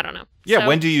ruined. I don't know. Yeah, so,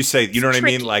 when do you say, you know what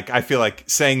tricky. I mean? Like, I feel like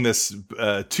saying this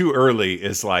too early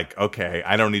is like, okay,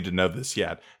 I don't need to know this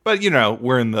yet. But,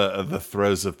 we're in the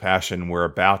throes of passion. We're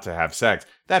about to have sex.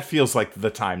 That feels like the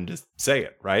time to say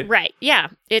it, right? Right. Yeah.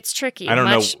 It's tricky. I don't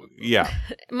know. Yeah.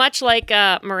 Much like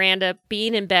Miranda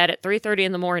being in bed at 3:30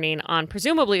 in the morning on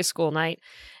presumably a school night,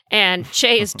 and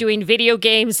Che is doing video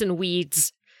games and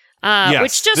weeds. Yes,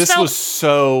 which just this was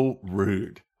so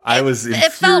rude. I was infuriated.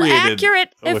 It felt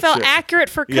accurate. It felt shit. accurate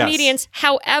for comedians. Yes.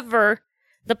 However,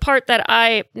 the part that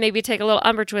I maybe take a little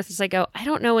umbrage with is I go, I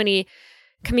don't know any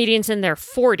comedians in their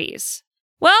 40s.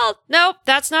 Well, no,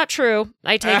 that's not true.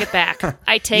 I take it back.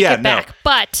 I take it back. No.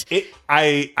 But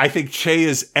I think Che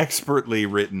is expertly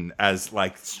written as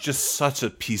like just such a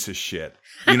piece of shit.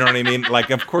 You know what I mean? Like,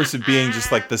 of course, it being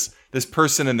just like this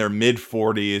person in their mid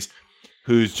 40s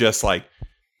who's just like,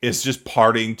 is just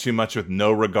partying too much with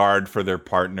no regard for their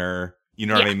partner. You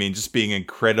know what I mean? Just being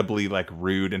incredibly like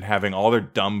rude and having all their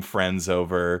dumb friends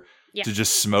over to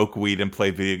just smoke weed and play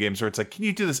video games. Where it's like, can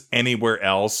you do this anywhere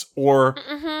else? Or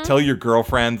tell your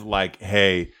girlfriend like,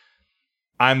 hey,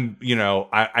 I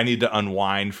need to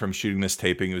unwind from shooting this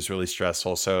taping. It was really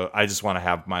stressful. So I just want to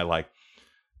have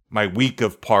my week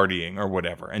of partying or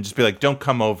whatever. And just be like, don't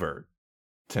come over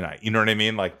tonight. You know what I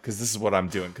mean? Like, because this is what I'm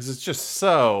doing. Because it's just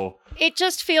so... It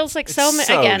just feels like so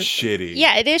again, shitty.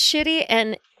 Yeah, it is shitty.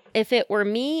 And if it were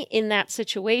me in that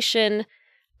situation,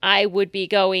 I would be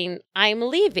going, I'm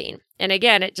leaving. And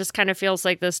again, it just kind of feels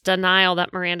like this denial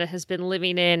that Miranda has been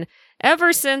living in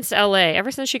ever since LA,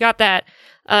 ever since she got that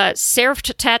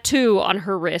serifed tattoo on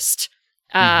her wrist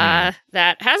that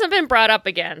hasn't been brought up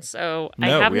again. So no,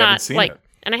 I have we not haven't seen it.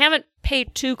 And I haven't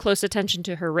paid too close attention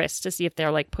to her wrist to see if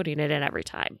they're like putting it in every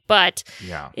time. But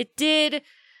it did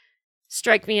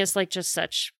strike me as like just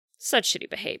such shitty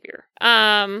behavior.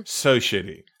 So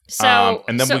shitty.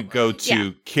 And then we go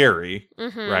to Carrie,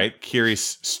 right?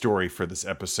 Carrie's story for this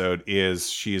episode is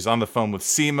she's on the phone with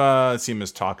Seema.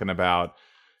 Seema's talking about,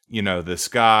 this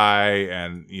guy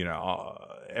and,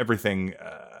 everything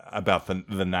about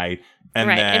the night. And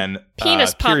then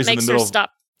penis pump Carrie's makes her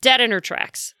stop dead in her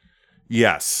tracks.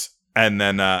 Yes. And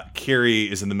then Carrie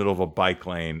is in the middle of a bike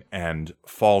lane and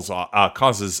falls off,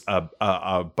 causes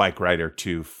a bike rider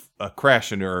to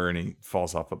crash into her, and he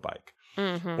falls off a bike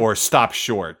or stop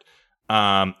short.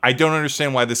 I don't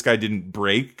understand why this guy didn't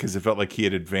brake, because it felt like he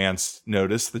had advanced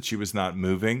notice that she was not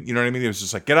moving. You know what I mean? He was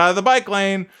just like, get out of the bike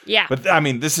lane. Yeah. But I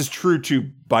mean, this is true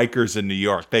to bikers in New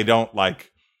York. They don't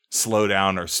like slow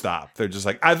down or stop. They're just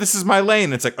like, this is my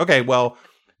lane. It's like, okay, well,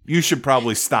 you should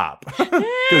probably stop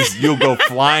because you'll go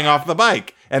flying off the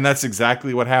bike. And that's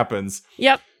exactly what happens.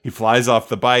 Yep. He flies off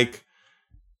the bike.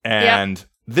 And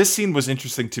this scene was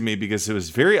interesting to me because it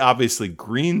was very obviously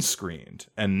green screened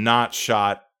and not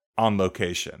shot on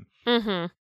location.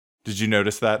 Did you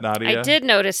notice that, Nadia? I did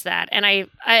notice that. And I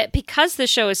because the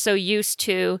show is so used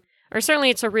to, or certainly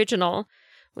its original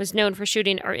was known for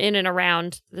shooting in and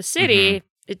around the city,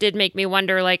 it did make me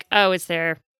wonder, like, oh, is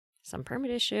there some permit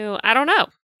issue? I don't know.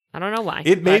 I don't know why.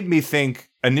 It made me think,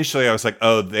 initially I was like,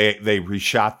 oh, they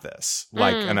reshot this.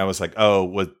 Like, and I was like, oh,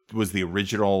 was the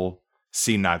original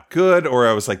scene not good? Or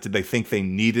I was like, did they think they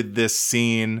needed this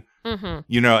scene?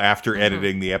 After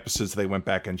editing the episodes, they went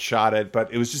back and shot it.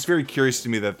 But it was just very curious to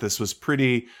me that this was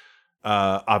pretty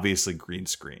obviously green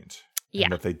screened. Yeah.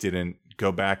 And that they didn't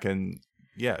go back and,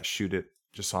 shoot it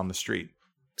just on the street.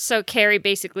 So Carrie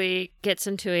basically gets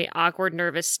into an awkward,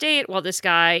 nervous state while this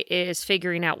guy is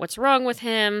figuring out what's wrong with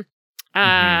him.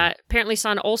 Apparently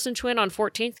saw an Olsen twin on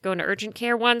 14th going to urgent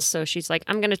care once. So she's like,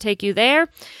 I'm going to take you there.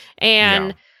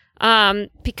 And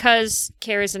because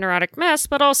Carrie's a neurotic mess,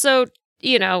 but also,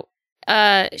 she's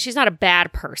not a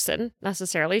bad person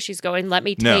necessarily. She's going, let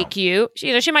me take you.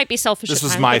 She might be selfish. This at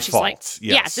was times, my but she's fault. like,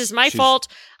 yes, this is my fault.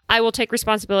 I will take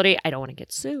responsibility. I don't want to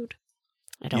get sued.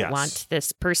 I don't want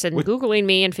this person Googling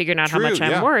me and figuring out how much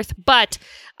I'm worth. But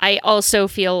I also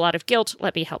feel a lot of guilt.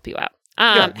 Let me help you out.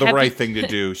 The right thing to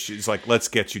do. She's like, let's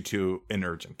get you to an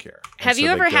urgent care. And have you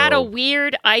ever had a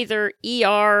weird either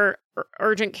ER or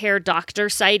urgent care doctor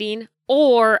sighting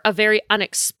or a very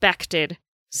unexpected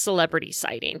celebrity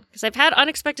sighting? Because I've had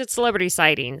unexpected celebrity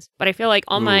sightings, but I feel like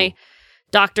all my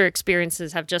doctor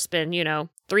experiences have just been,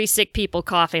 3 sick people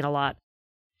coughing a lot.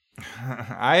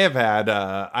 I've had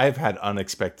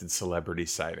unexpected celebrity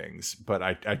sightings, but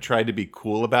I tried to be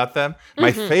cool about them.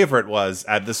 My favorite was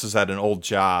this was at an old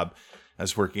job I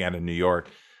was working at in New York,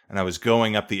 and I was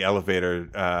going up the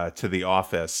elevator to the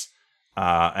office,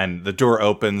 and the door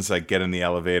opens. I get in the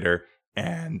elevator,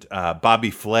 and Bobby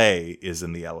Flay is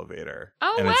in the elevator,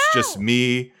 it's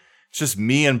just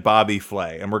me and Bobby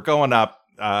Flay, and we're going up.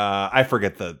 I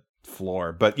forget the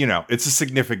floor, but it's a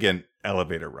significant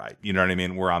elevator ride. You know what I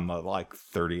mean? We're on the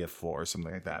 30th floor or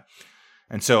something like that.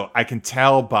 And so I can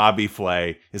tell Bobby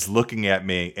Flay is looking at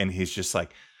me and he's just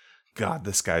like, God,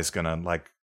 this guy's gonna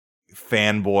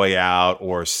fanboy out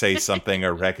or say something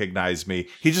or recognize me.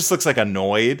 He just looks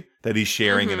annoyed that he's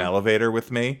sharing an elevator with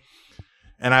me.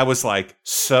 And I was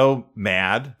so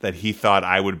mad that he thought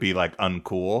I would be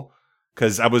uncool.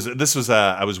 Because I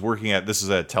was working at, this was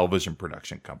a television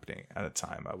production company at a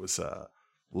time. I was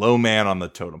low man on the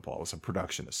totem pole. I was a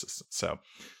production assistant. So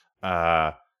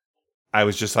I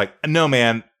was just like, no,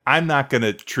 man, I'm not going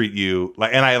to treat you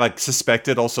and I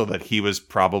suspected also that he was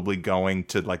probably going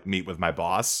to meet with my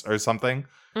boss or something,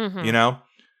 I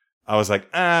was like,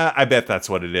 I bet that's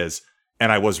what it is.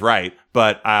 And I was right.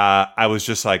 But I was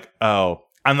just like, oh,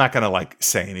 I'm not going to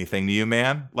say anything to you,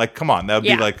 man. Come on. That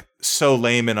would be so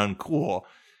lame and uncool.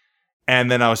 And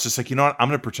then I was just like, you know what? I'm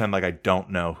going to pretend I don't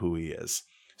know who he is.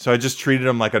 So I just treated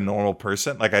him like a normal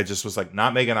person. I just was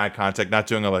not making eye contact, not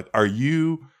doing are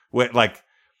you, I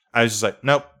was just like,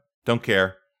 nope, don't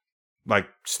care.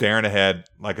 Staring ahead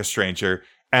like a stranger.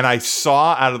 And I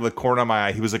saw out of the corner of my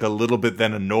eye, he was a little bit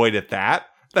then annoyed at that.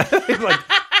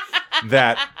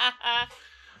 That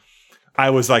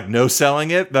I was no selling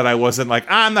it, that I wasn't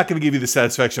I'm not going to give you the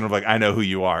satisfaction of I know who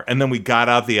you are. And then we got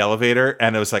out the elevator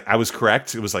and it was I was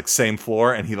correct. It was same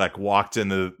floor. And he walked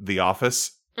into the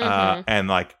office.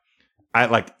 And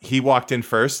he walked in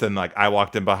first and I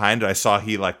walked in behind and I saw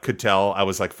he could tell I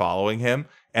was following him.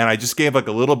 And I just gave a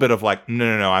little bit of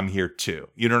no, I'm here too.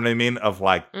 You know what I mean? Of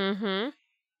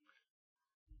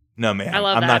no, man,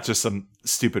 I'm not just some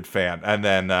stupid fan. And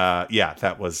then,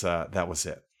 that was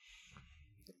it.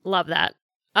 Love that.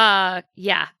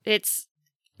 It's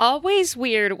always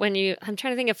weird when I'm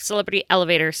trying to think of celebrity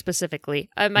elevator specifically.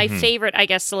 My favorite, I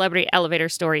guess, celebrity elevator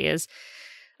story is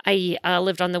I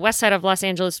lived on the west side of Los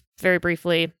Angeles very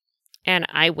briefly, and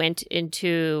I went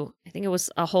into, I think it was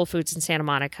a Whole Foods in Santa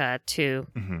Monica to,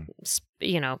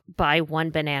 buy one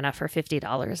banana for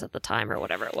 $50 at the time or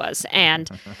whatever it was, and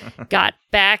got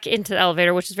back into the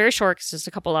elevator, which is very short because it's just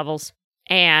a couple levels,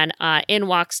 and in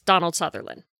walks Donald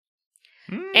Sutherland.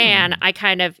 And I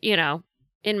kind of,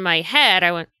 in my head,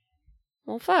 I went,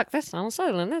 well, fuck, that's Donald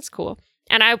Sutherland. That's cool.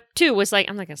 And I, too, was like,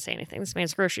 I'm not going to say anything. This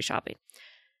man's grocery shopping.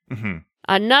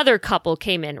 Another couple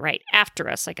came in right after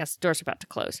us. I guess the doors were about to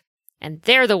close. And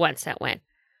they're the ones that went,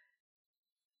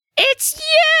 it's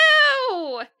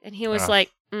you! And he was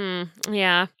like,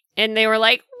 yeah. And they were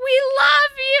like, we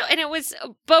love you! And it was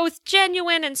both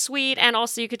genuine and sweet. And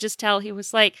also you could just tell he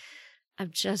was like, I'm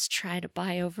just trying to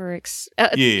buy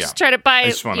just try to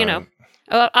buy,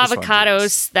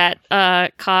 avocados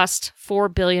that cost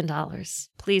 $4 billion.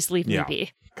 Please leave me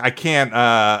be. I can't,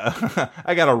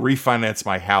 I got to refinance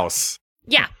my house.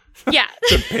 Yeah. Yeah.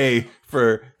 to pay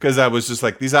for, because I was just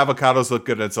like, these avocados look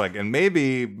good. And it's like, and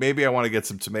maybe I want to get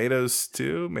some tomatoes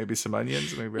too, maybe some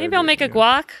onions. Maybe I'll make a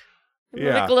guac.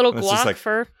 Yeah. Make a little And it's just guac like,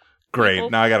 for great. people.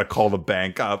 Now I got to call the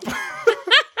bank up.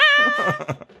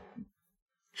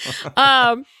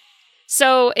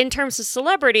 So in terms of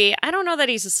celebrity, I don't know that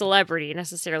he's a celebrity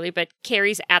necessarily, but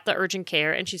Carrie's at the urgent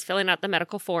care and she's filling out the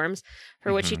medical forms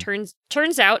for what she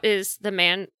turns out is the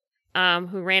man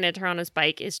who ran into her on his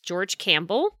bike is George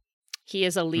Campbell. He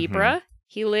is a Libra.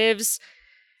 He lives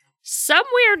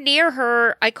somewhere near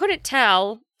her. I couldn't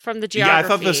tell from the geography. Yeah, I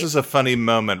thought this was a funny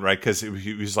moment, right? Because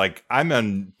he was like, I'm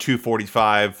on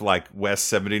 245, like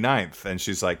West 79th. And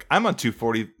she's like, I'm on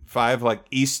 245, like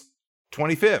East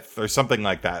 25th or something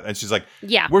like that. And she's like,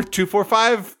 yeah, we're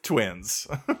 245 twins.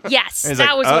 Yes,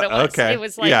 that was what it was. Okay. It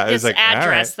was like this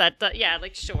address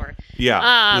like, sure.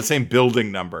 Yeah, the same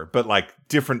building number, but like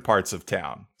different parts of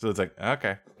town. So it's like,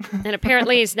 okay. And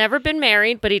apparently he's never been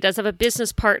married, but he does have a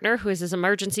business partner who is his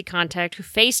emergency contact who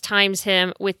FaceTimes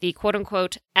him with the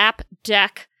quote-unquote app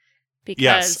deck. Because,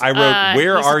 yes, I wrote,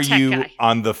 where are you guy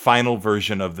on the final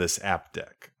version of this app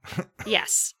deck?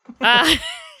 Yes.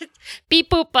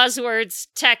 Beep boop buzzwords,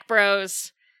 tech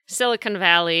bros, Silicon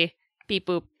Valley, beep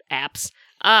boop apps.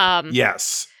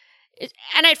 Yes.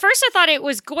 And at first I thought it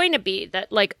was going to be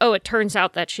that, like, oh, it turns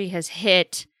out that she has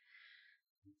hit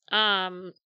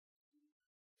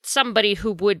somebody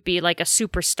who would be like a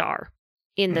superstar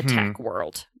in the tech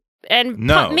world. And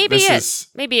maybe is,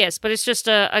 but it's just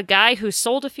a guy who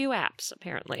sold a few apps,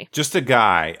 apparently. Just a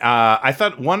guy. I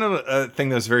thought one of the thing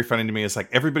that was very funny to me is like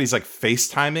everybody's like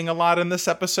FaceTiming a lot in this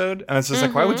episode. And it's just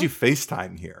like, why would you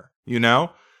FaceTime here? You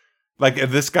know? Like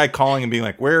this guy calling and being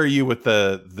like, where are you with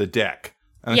the deck?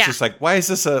 And it's just like, why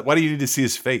do you need to see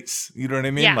his face? You know what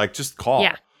I mean? Yeah. Like just call.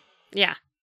 Yeah. Yeah.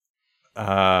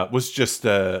 Was just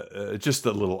a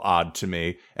little odd to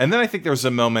me. And then I think there was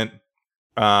a moment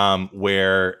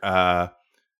where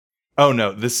oh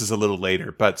no, this is a little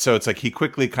later, but so it's like he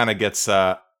quickly kind of gets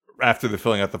after the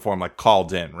filling out the form, like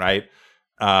called in, right,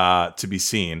 to be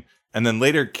seen, and then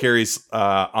later Carrie's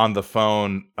on the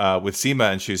phone with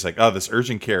Seema, and she's like, oh, this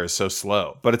urgent care is so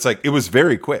slow, but it's like it was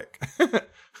very quick.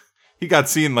 He got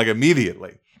seen like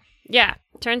immediately. Yeah,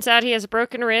 turns out he has a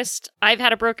broken wrist. I've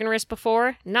had a broken wrist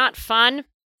before. Not fun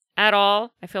at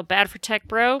all. I feel bad for Tech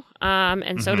Bro,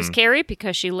 and so does Carrie,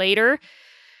 because she later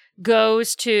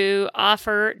goes to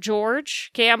offer George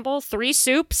Campbell 3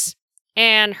 soups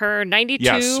and her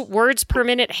 92 words per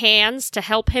minute hands to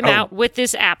help him out with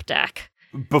this app deck.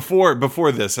 Before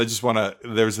this, I just want to,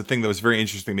 there was a thing that was very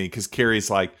interesting to me, because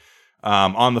Carrie's like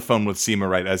on the phone with Seema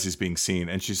right as he's being seen,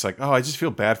 and she's like, oh, I just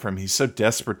feel bad for him. He's so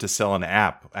desperate to sell an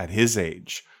app at his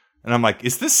age. And I'm like,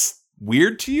 is this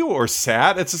weird to you or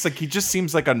sad? It's just like, he just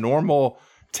seems like a normal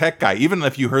tech guy. Even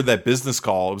if you heard that business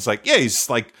call, it was like, yeah, he's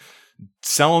like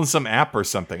selling some app or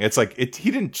something. It's like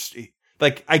he didn't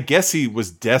like, I guess he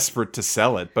was desperate to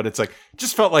sell it, but it's like it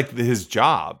just felt like his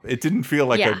job. It didn't feel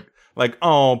like like,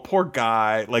 oh, poor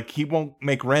guy, like he won't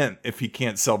make rent if he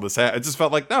can't sell this app. It just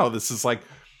felt like, no, this is like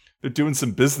they're doing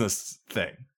some business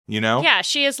thing, you know? Yeah,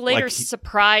 she is later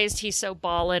surprised he's so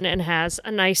ballin' and has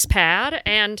a nice pad,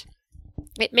 and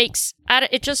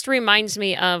it just reminds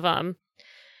me of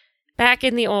back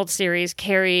in the old series,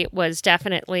 Carrie was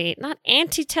definitely not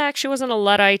anti-tech. She wasn't a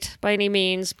Luddite by any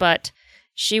means, but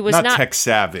she was not tech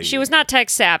savvy. She was not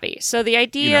tech savvy. So the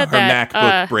idea her that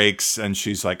MacBook breaks and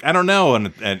she's like, I don't know.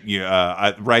 And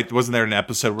right, wasn't there an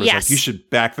episode where it's like, you should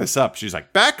back this up? She's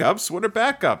like, backups? What are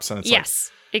backups? And it's like,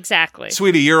 exactly.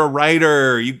 Sweetie, you're a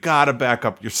writer. You gotta back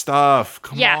up your stuff.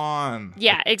 Come on.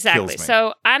 Yeah, exactly.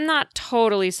 So I'm not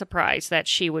totally surprised that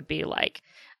she would be like,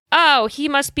 oh, he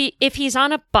must be, if he's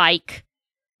on a bike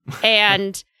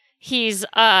and he's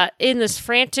in this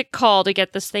frantic call to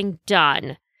get this thing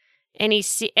done, and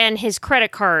and his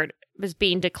credit card was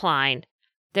being declined,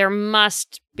 there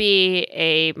must be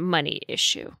a money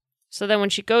issue. So then when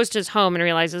she goes to his home and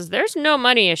realizes there's no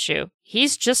money issue,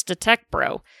 he's just a tech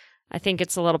bro, I think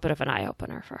it's a little bit of an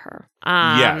eye-opener for her.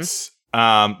 Yes.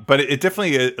 But it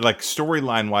definitely, like,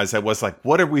 storyline-wise, I was like,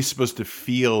 what are we supposed to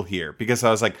feel here? Because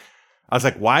I was like,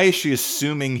 why is she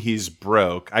assuming he's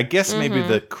broke? I guess maybe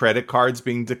the credit cards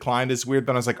being declined is weird,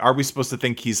 but I was like, are we supposed to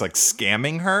think he's, like,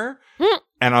 scamming her?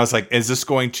 And I was like, is this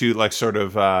going to, like, sort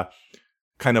of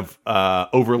kind of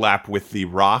overlap with the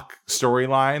Rock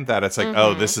storyline? That it's like,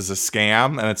 oh, this is a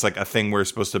scam? And it's like a thing we're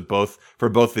supposed to both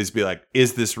of these be like,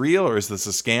 is this real or is this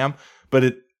a scam?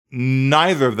 But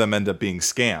neither of them end up being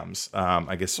scams.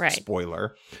 I guess,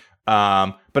 spoiler.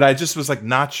 But I just was like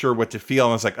not sure what to feel.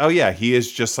 And I was like, oh yeah, he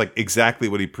is just like exactly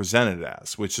what he presented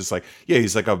as, which is like, yeah,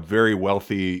 he's like a very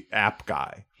wealthy app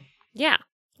guy. Yeah.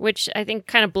 which I think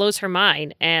kind of blows her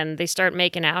mind. And they start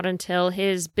making out until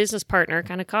his business partner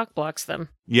kind of cockblocks them.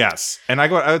 Yes. And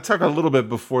I talk a little bit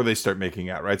before they start making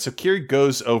out, right? So Carrie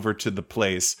goes over to the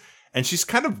place and she's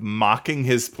kind of mocking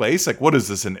his place. Like, what is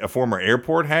this, a former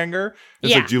airport hangar?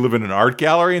 It's like, do you live in an art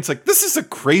gallery? And it's like, this is a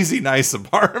crazy nice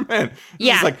apartment.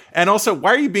 It's like, and also,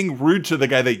 why are you being rude to the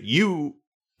guy that you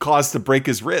caused to break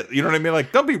his wrist? You know what I mean?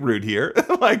 Like, don't be rude here.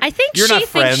 Like, I think you're she not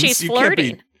friends. thinks she's You can't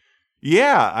flirting. be.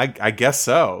 Yeah, I guess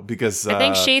so, because I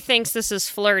think she thinks this is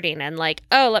flirting and like,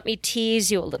 oh, let me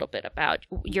tease you a little bit about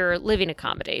your living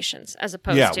accommodations, as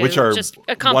opposed to which are just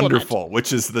a compliment. wonderful,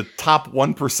 which is the top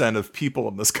 1% of people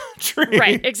in this country.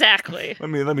 Right, exactly.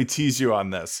 let me tease you on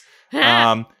this.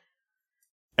 And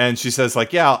she says,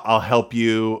 like, yeah, I'll help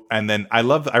you. And then I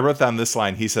wrote down this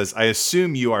line. He says, I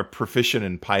assume you are proficient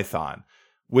in Python,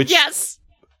 which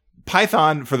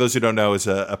Python, for those who don't know, is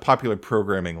a popular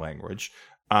programming language.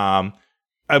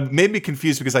 I made me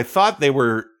confused because I thought they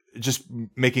were just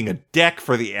making a deck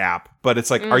for the app, but it's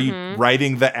like, are you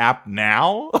writing the app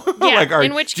now? Yeah, like,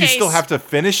 in which do you case, still have to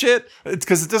finish it? It's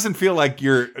because it doesn't feel like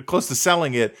you're close to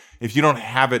selling it if you don't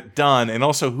have it done. And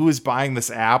also, who is buying this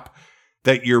app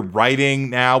that you're writing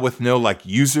now with no like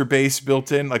user base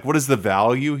built in? Like, what is the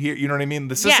value here? You know what I mean?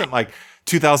 This isn't like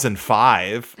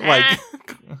 2005. Like,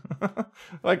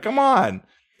 like, come on.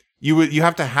 You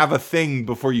have to have a thing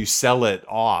before you sell it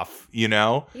off, you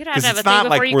know? You'd have to have a thing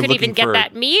before you could even get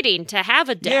that meeting to have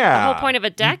a deck. Yeah. The whole point of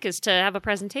a deck is to have a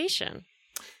presentation.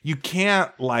 You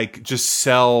can't like just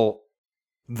sell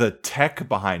the tech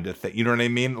behind a thing. You know what I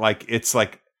mean? Like, it's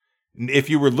like, if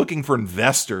you were looking for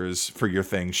investors for your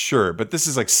thing, sure. But this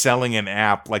is like selling an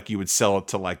app like you would sell it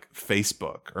to like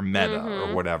Facebook or Meta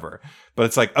or whatever. But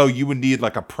it's like, oh, you would need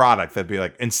like a product that'd be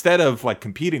like, instead of like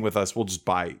competing with us, we'll just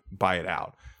buy it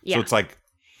out. Yeah. So it's like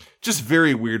just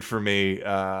very weird for me,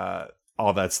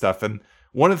 all that stuff. And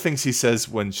one of the things he says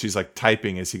when she's like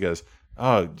typing is he goes,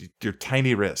 oh, your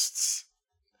tiny wrists.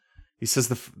 He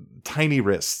says tiny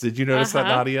wrists. Did you notice that,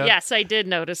 Nadia? Yes, I did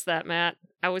notice that, Matt.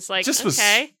 I was like, just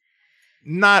okay. Was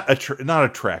not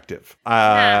attractive.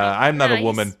 I'm not a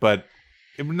woman, but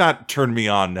it would not turn me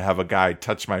on to have a guy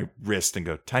touch my wrist and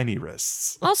go, tiny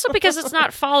wrists. Also because it's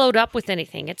not followed up with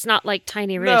anything. It's not like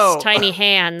tiny wrists, tiny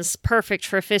hands, perfect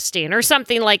for fisting or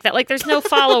something like that. Like there's no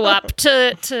follow-up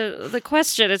to the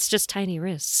question. It's just tiny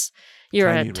wrists. You're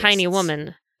a tiny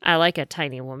woman. I like a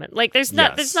tiny woman. Like there's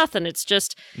nothing. It's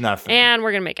just nothing. And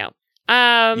we're going to make out.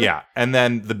 Yeah. And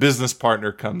then the business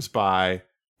partner comes by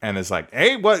and is like,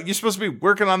 hey, what? You're supposed to be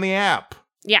working on the app.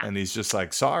 Yeah. And he's just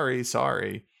like,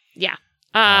 sorry. Yeah.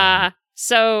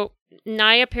 So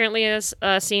Nia apparently has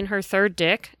seen her third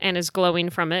dick and is glowing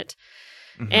from it.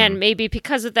 Mm-hmm. And maybe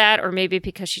because of that, or maybe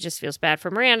because she just feels bad for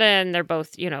Miranda and they're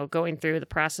both, going through the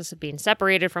process of being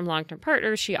separated from long-term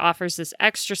partners, she offers this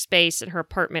extra space in her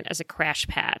apartment as a crash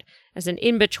pad, as an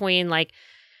in-between, like,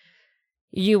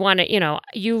 you want to,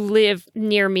 you live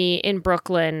near me in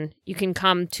Brooklyn, you can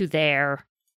come to there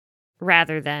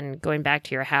rather than going back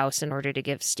to your house in order to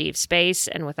give Steve space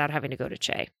and without having to go to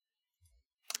Che.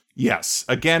 Yes.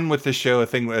 Again, with the show, a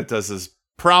thing that it does is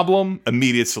problem,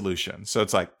 immediate solution. So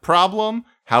it's like, problem,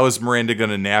 how is Miranda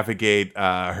going to navigate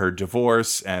her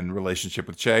divorce and relationship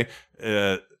with Che?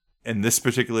 In this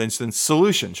particular instance,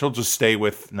 solution. She'll just stay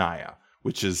with Nia,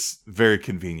 which is very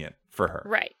convenient for her.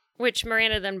 Right. Which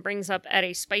Miranda then brings up at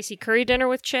a spicy curry dinner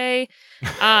with Che.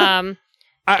 All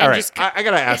right. I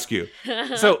got to ask you.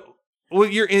 So,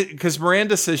 because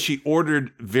Miranda says she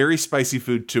ordered very spicy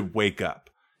food to wake up.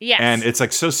 Yes. And it's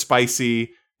like so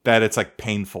spicy that it's like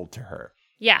painful to her.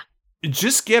 Yeah.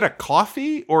 Just get a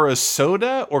coffee or a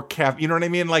soda or you know what I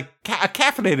mean? Like a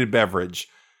caffeinated beverage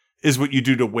is what you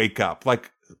do to wake up.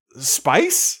 Like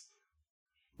spice?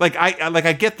 Like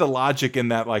I get the logic in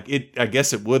that, like I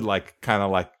guess it would like kind of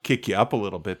like kick you up a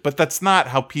little bit, but that's not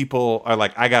how people are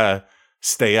like, I gotta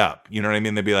stay up. You know what I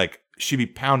mean? They'd be like, she'd be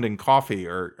pounding coffee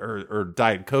or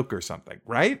Diet Coke or something,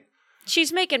 right?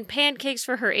 She's making pancakes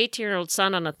for her 18-year-old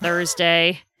son on a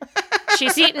Thursday.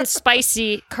 She's eating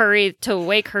spicy curry to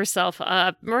wake herself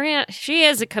up. Miranda, she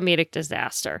is a comedic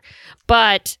disaster,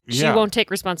 but she won't take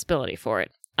responsibility for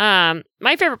it.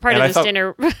 My favorite part of this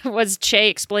dinner was Che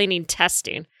explaining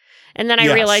testing. And then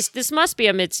I realized this must be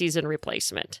a mid-season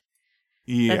replacement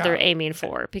that they're aiming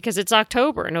for because it's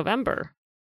October, November.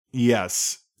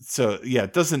 Yes. So,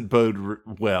 it doesn't bode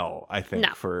well, I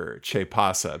think, for Che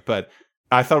Pasa. But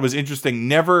I thought it was interesting.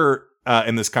 Never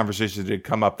in this conversation did it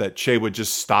come up that Che would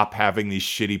just stop having these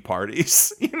shitty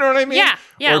parties. You know what I mean?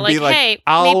 Yeah. Or like, be like, hey,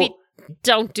 maybe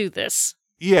don't do this.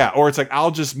 Yeah, or it's like, I'll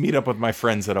just meet up with my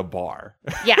friends at a bar.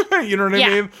 Yeah. You know what I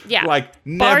mean? Yeah. Like,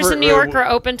 bars never, in New York are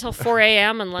open till 4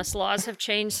 a.m. unless laws have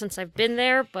changed since I've been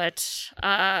there, but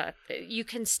you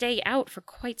can stay out for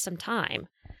quite some time.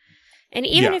 And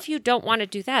even if you don't want to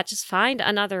do that, just find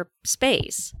another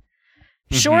space.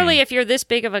 Surely if you're this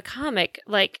big of a comic,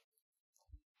 like,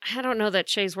 I don't know that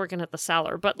Shay's working at the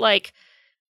Cellar, but like,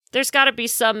 there's got to be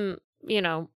some,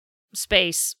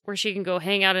 space where she can go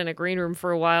hang out in a green room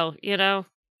for a while,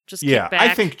 just kick back.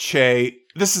 I think Che,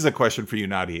 this is a question for you,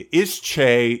 Nadia. Is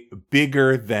Che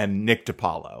bigger than Nick Di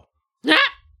Paolo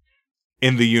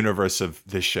in the universe of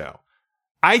this show?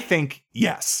 I think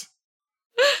yes.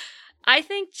 I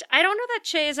don't know that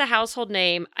Che is a household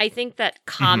name. I think that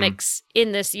comics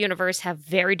in this universe have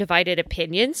very divided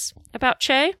opinions about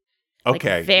Che.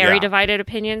 Okay. Like, very divided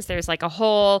opinions. There's like a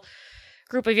whole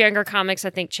group of younger comics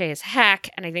that think Che is hack,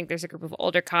 and I think there's a group of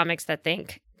older comics that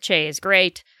think Che is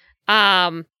great.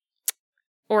 Or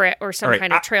some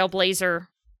kind of trailblazer.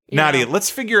 Nadia, let's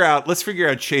figure out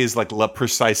Che's like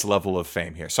precise level of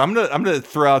fame here. So I'm gonna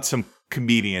throw out some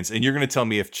comedians, and you're gonna tell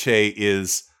me if Che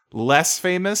is less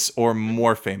famous or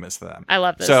more famous than them. I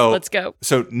love this. So, let's go.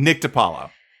 So Nick Di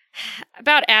Paolo.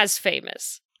 About as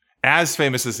famous. As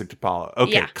famous as Nick Di Paolo.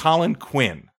 Okay, yeah. Colin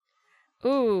Quinn.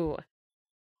 Ooh.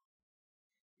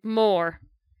 More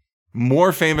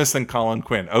famous than Colin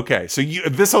Quinn. Okay, so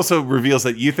this also reveals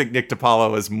that you think Nick Di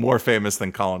Paolo is more famous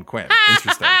than Colin Quinn.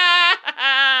 Interesting.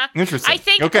 Interesting. I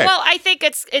think. Okay. Well, I think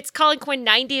it's Colin Quinn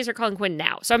 90s or Colin Quinn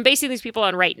now. So I'm basing these people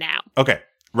on right now. Okay,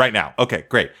 right now. Okay,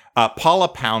 great. Paula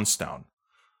Poundstone.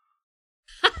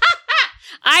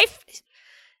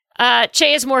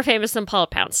 Che is more famous than Paula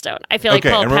Poundstone. I feel like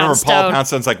Paula and remember, Poundstone. Paula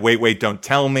Poundstone's like, wait, don't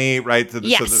tell me, right?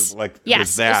 Yes. So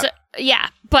there's that. So, yeah,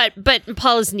 but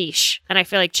Paula's niche, and I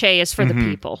feel like Che is for the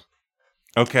people.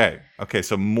 Okay,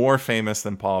 so more famous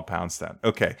than Paula Poundstone.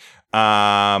 Okay,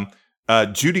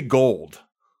 Judy Gold.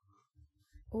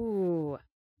 Ooh,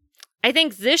 I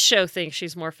think this show thinks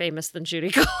she's more famous than Judy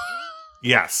Gold.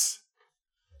 Yes.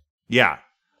 Yeah,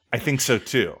 I think so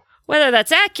too. Whether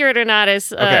that's accurate or not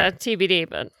is TBD,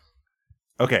 but...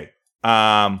 Okay.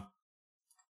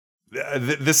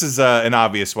 This is an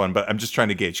obvious one, but I'm just trying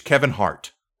to gauge. Kevin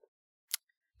Hart.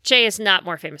 Che is not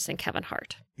more famous than Kevin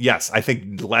Hart. Yes, I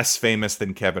think less famous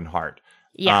than Kevin Hart.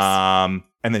 Yes.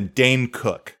 And then Dane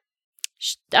Cook.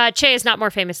 Che is not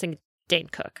more famous than Dane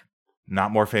Cook.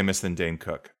 Not more famous than Dane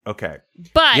Cook. Okay.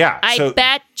 But I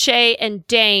bet Che and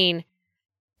Dane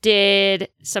did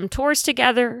some tours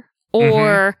together,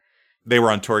 or... They were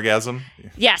on Tourgasm?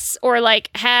 Yes, or like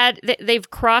they've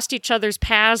crossed each other's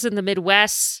paths in the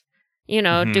Midwest,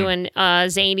 doing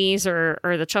Zanies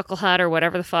or the Chuckle Hut or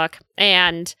whatever the fuck.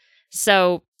 And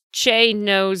so Che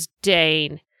knows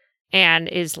Dane and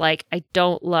is like, I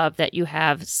don't love that you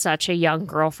have such a young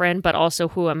girlfriend, but also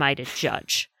who am I to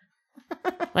judge?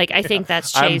 Like, I think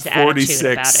that's Che's attitude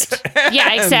about it.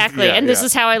 Yeah, exactly. And this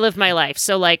is how I live my life.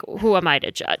 So like, who am I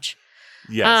to judge?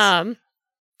 Yes.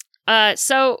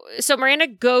 So Miranda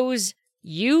goes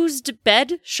used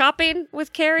bed shopping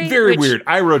with Carrie. Very weird.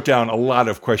 I wrote down a lot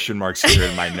of question marks here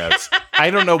in my notes. I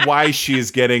don't know why she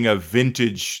is getting a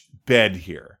vintage bed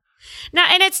here. Now,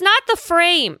 and it's not the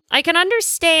frame. I can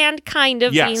understand kind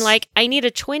of being like, I need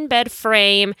a twin bed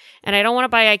frame and I don't want to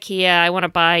buy IKEA. I want to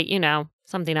buy,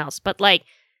 something else. But like,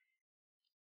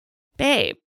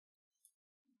 babe,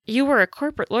 you were a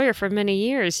corporate lawyer for many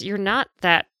years. You're not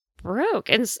that broke.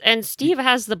 And Steve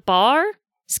has the bar.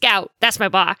 Scout, that's my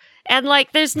bar. And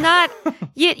like, there's not,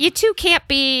 you two can't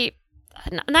be,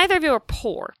 neither of you are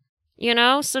poor,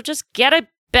 So just get a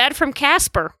bed from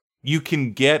Casper. You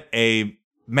can get a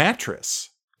mattress.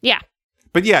 Yeah.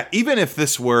 But yeah, even if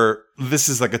this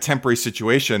is like a temporary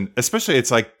situation, especially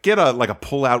it's like, get a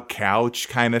pull-out couch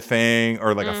kind of thing,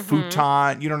 or like a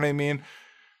futon, you know what I mean?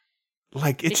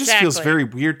 Like, it just feels very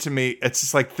weird to me. It's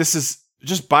just like,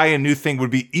 just buy a new thing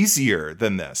would be easier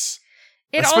than this.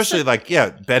 Especially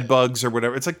bed bugs or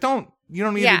whatever. It's like, you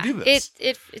don't need to do this.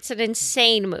 It's an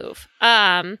insane move.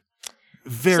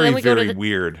 Very, very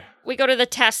weird. We go to the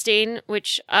testing,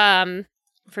 which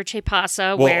for Che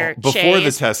Pasa, where before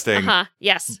the testing,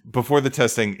 yes, before the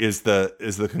testing is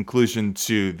the conclusion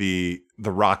to the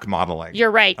rock modeling.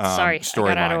 You're right. Sorry, I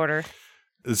got out of order.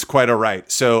 It's quite all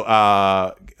right. So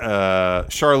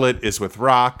Charlotte is with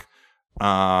Rock. This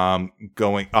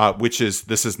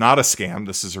is not a scam.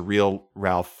 This is a real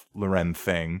Ralph Lauren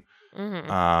thing.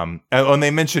 And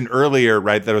they mentioned earlier,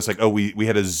 right, that it was like, we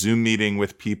had a Zoom meeting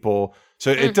with people. So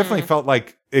it definitely felt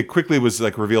like it quickly was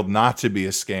like revealed not to be a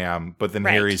scam, but then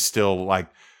Harry's still like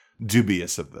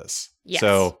dubious of this. Yes.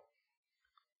 So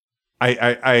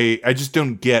I just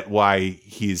don't get why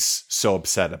he's so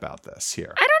upset about this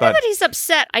here. I don't know that he's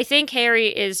upset. I think Harry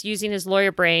is using his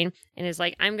lawyer brain and is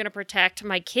like, I'm going to protect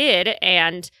my kid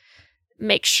and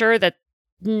make sure that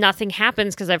nothing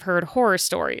happens because I've heard horror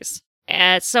stories.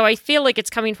 And so I feel like it's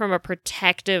coming from a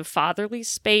protective fatherly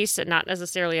space and not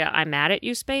necessarily a I'm mad at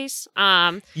you space.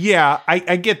 Yeah,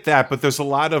 I get that, but there's a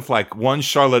lot of like, one,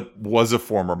 Charlotte was a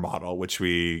former model, which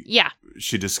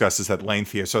she discusses at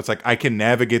length here. So it's like, I can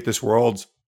navigate this world.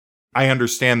 I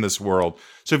understand this world.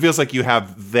 So it feels like you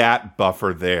have that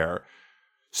buffer there.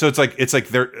 So it's like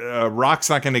Rock's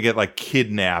not going to get like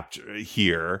kidnapped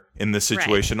here in this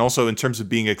situation. Right. Also, in terms of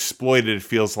being exploited, it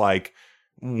feels like,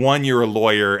 one, you're a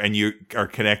lawyer and you are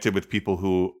connected with people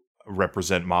who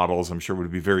represent models. I'm sure it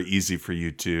would be very easy for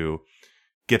you to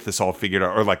get this all figured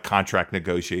out, or like contract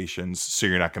negotiations, so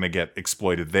you're not going to get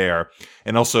exploited there.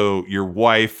 And also, your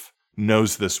wife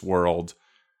knows this world.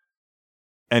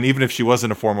 And even if she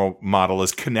wasn't a former model,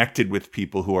 is connected with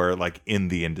people who are like in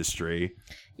the industry.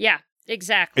 Yeah,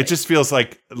 exactly. It just feels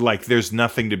like there's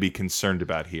nothing to be concerned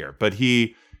about here. But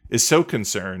he is so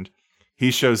concerned.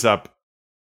 He shows up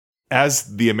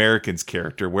as the American's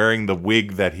character, wearing the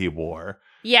wig that he wore.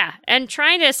 Yeah, and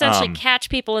trying to essentially catch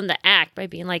people in the act by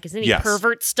being like, is any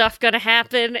pervert stuff going to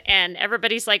happen? And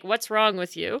everybody's like, what's wrong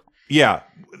with you? Yeah,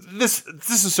 this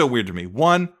is so weird to me.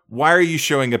 One, why are you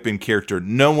showing up in character?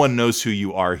 No one knows who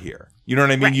you are here. You know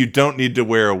what I mean? Right. You don't need to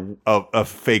wear a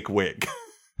fake wig.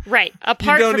 Right.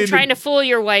 Apart from trying to fool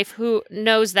your wife who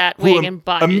knows that wig and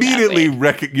bought immediately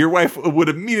your wife would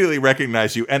immediately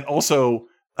recognize you. And also,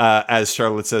 as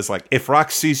Charlotte says, like, if Rock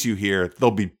sees you here,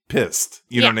 they'll be pissed.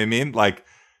 You know what I mean? Like,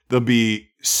 they'll be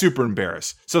super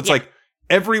embarrassed. So it's like,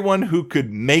 everyone who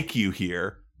could make you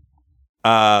here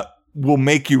will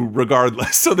make you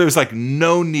regardless. So there's like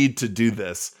no need to do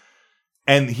this.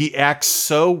 And he acts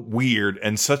so weird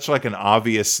and such like an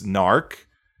obvious narc.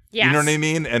 Yes. You know what I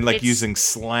mean? And like using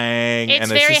slang. It's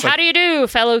very, how do you do,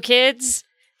 fellow kids?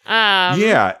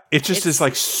 Yeah, it just is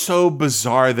like so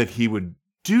bizarre that he would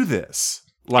do this.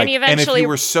 Like, and he eventually and if you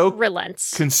were so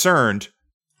relents. Concerned,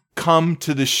 come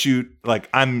to the shoot. Like,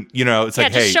 I'm, it's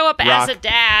like, just hey, show up Rock, as a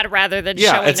dad rather than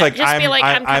showing it's like, up. Just be like,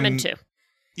 I'm coming too.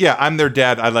 Yeah, I'm their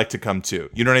dad. I'd like to come too.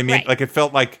 You know what I mean? Right. Like, it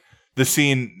felt like the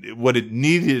scene, what it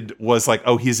needed was like,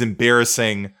 oh, he's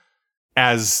embarrassing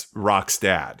as Rock's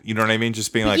dad. You know what I mean?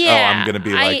 Just being like, I'm going to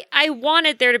be like. I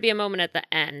wanted there to be a moment at the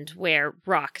end where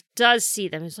Rock does see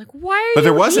them. He's like, why are but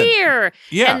there you wasn't. here?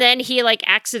 Yeah. And then he like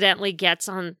accidentally gets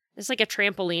on, it's like a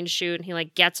trampoline shoot, and he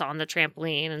like gets on the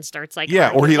trampoline and starts like.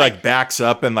 Yeah, or he like backs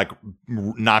up and like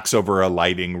knocks over a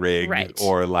lighting rig. Right.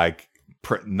 Or like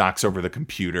knocks over the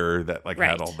computer that like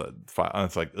had all the file. And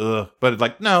it's like, ugh. But it's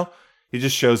like, no, he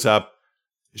just shows up.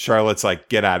 Charlotte's like,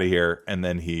 get out of here. And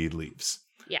then he leaves.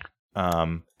 Yeah.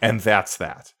 And that's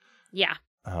that. Yeah.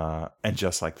 And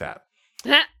just like that.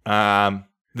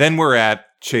 Then we're at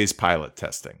Che's pilot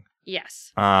testing.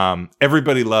 Yes.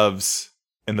 Everybody loves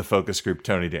in the focus group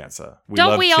Tony Danza.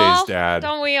 Don't we Che's all? dad.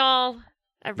 Don't we all?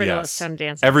 Everybody loves Tony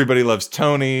Danza. Everybody loves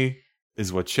Tony,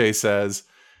 is what Che says.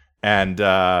 And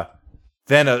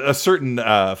then a certain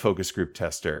focus group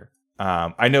tester.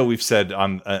 I know we've said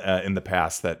in the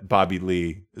past that Bobby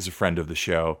Lee is a friend of the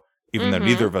show, even though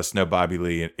neither of us know Bobby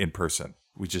Lee in person.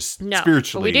 We just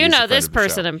spiritually. But we do know this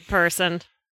person in person.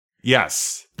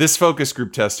 Yes. This focus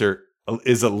group tester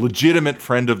is a legitimate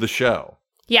friend of the show.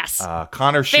 Yes.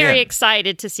 Connor Shin. Very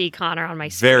excited to see Connor on my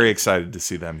screen. Very excited to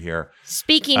see them here.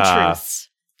 Speaking truths.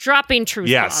 Dropping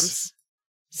truth bombs.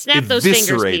 Snap those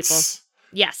fingers,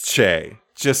 people. Yes. Che.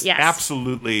 Just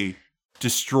absolutely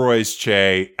destroys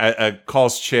Che.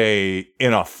 Calls Che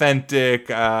inauthentic.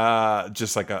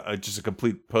 Just like a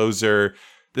complete poser.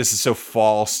 This is so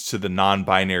false to the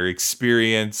non-binary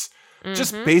experience. Mm-hmm.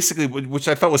 Just basically, which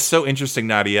I thought was so interesting,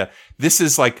 Nadia. This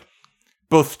is like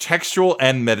both textual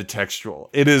and metatextual.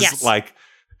 It is like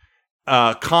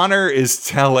Connor is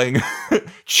telling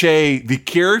Che the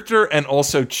character and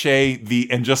also Che the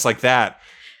and just like that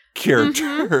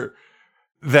character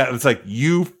that it's like,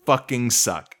 you fucking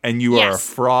suck and you are a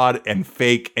fraud and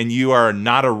fake and you are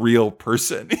not a real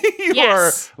person. You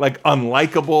are like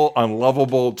unlikable,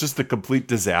 unlovable, just a complete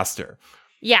disaster.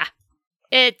 Yeah.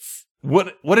 It's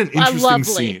what an interesting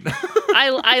scene.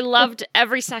 I loved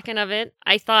every second of it.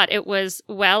 I thought it was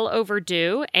well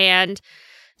overdue. And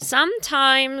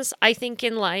sometimes I think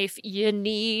in life you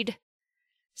need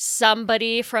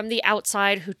somebody from the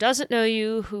outside who doesn't know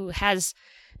you, who has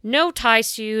no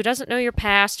ties to you, doesn't know your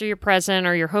past or your present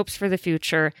or your hopes for the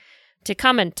future, to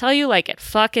come and tell you like it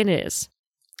fucking is.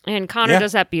 And Connor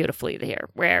does that beautifully here,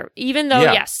 where even though,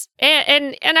 yes,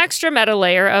 and an extra meta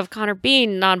layer of Connor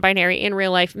being non-binary in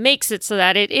real life makes it so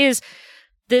that it is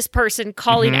this person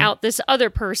calling out this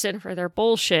other person for their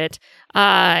bullshit.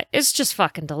 It's just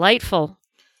fucking delightful.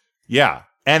 Yeah.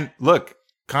 And look,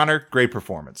 Connor, great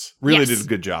performance. Really did a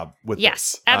good job with this.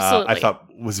 Yes, absolutely. I thought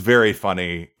was very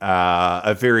funny.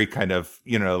 A very kind of,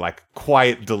 like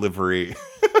quiet delivery.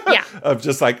 Of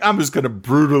just like, I'm just going to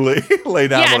brutally lay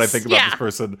down what I think about this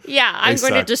person. Yeah, I'm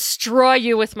going to destroy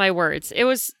you with my words. It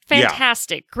was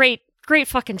fantastic. Yeah. Great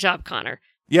fucking job, Connor.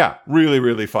 Yeah, really,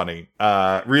 really funny.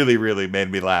 Really, really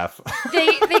made me laugh.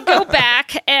 They go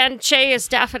back, and Che is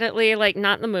definitely like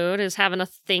not in the mood, is having a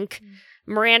think.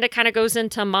 Miranda kind of goes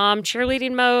into mom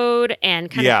cheerleading mode and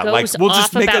kind of goes like, we'll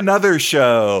just make another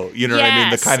show. You know what I mean?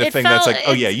 The kind of thing that's like,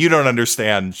 oh yeah, you don't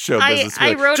understand show business.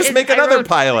 Just make another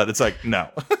pilot. It's like, no.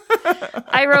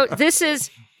 I wrote, this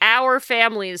is our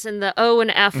families, and the O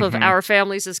and F of our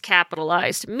families is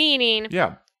capitalized. Meaning,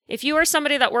 if you are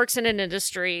somebody that works in an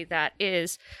industry that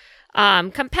is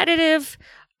competitive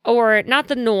or not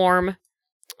the norm,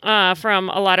 from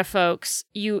a lot of folks,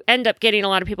 you end up getting a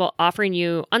lot of people offering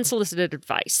you unsolicited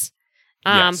advice.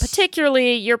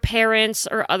 Particularly your parents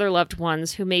or other loved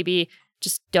ones who maybe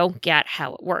just don't get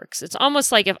how it works. It's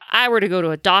almost like if I were to go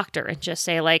to a doctor and just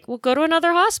say like, well, go to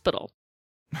another hospital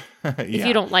if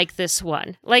you don't like this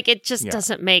one. Like, it just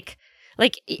doesn't make,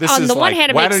 like, this on the one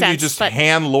hand, it makes sense. Why don't you just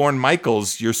hand Lorne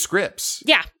Michaels your scripts?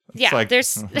 Yeah. It's like,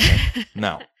 there's...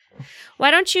 No.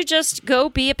 Why don't you just go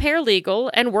be a paralegal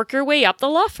and work your way up the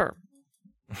law firm?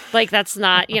 Like, that's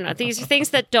not, these are things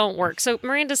that don't work. So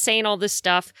Miranda's saying all this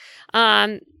stuff.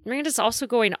 Miranda's also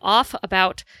going off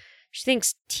about, she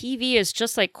thinks TV is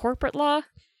just like corporate law,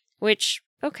 which,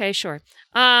 okay, sure.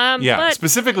 But,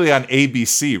 specifically on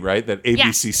ABC, right? That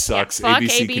ABC sucks.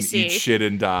 ABC can eat shit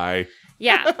and die.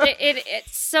 Yeah.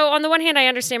 So on the one hand, I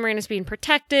understand Miranda's being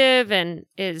protective and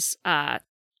is,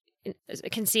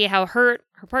 can see how hurt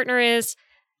her partner is.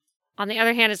 On the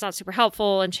other hand, it's not super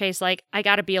helpful. And Che's like, I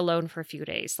got to be alone for a few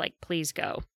days. Like, please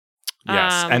go.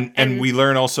 Yes. And we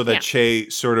learn also that Che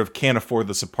sort of can't afford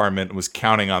this apartment and was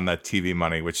counting on that TV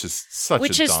money, which is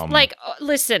such a dumb... like,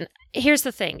 listen, here's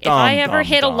the thing. If I ever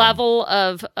hit a level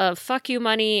of fuck you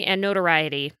money and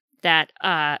notoriety that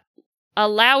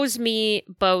allows me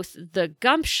both the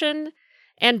gumption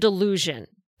and delusion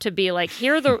to be like,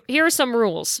 here are some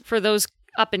rules for those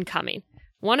up and coming.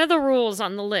 One of the rules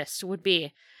on the list would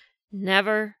be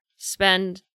never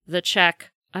spend the check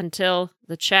until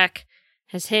the check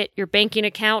has hit your banking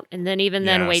account, and then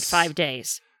then wait 5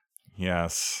 days.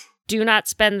 Yes. Do not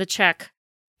spend the check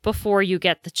before you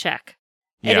get the check.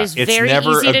 Yeah, it is very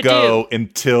never easy to go do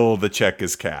until the check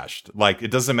is cashed. Like,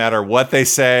 it doesn't matter what they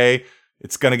say.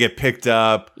 It's going to get picked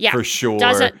up for sure.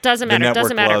 Doesn't matter. The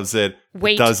doesn't matter. Loves it.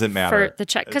 Wait doesn't matter for the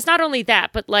check. Because not only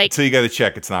that, but like... Until you get the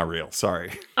check, it's not real.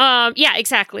 Sorry. Yeah,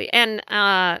 exactly. And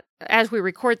as we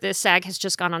record this, SAG has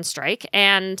just gone on strike.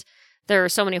 And there are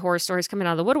so many horror stories coming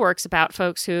out of the woodworks about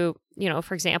folks who,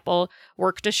 for example,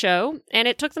 worked a show and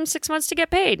it took them 6 months to get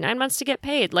paid, 9 months to get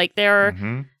paid. Like, there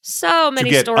are so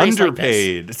many stories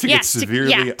underpaid, like this. To get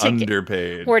severely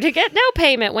underpaid. Or to get no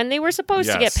payment when they were supposed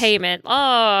to get payment.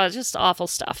 Oh, just awful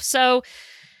stuff. So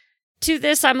to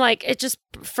this, I'm like, it just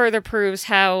further proves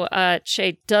how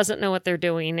Che doesn't know what they're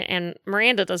doing and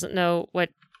Miranda doesn't know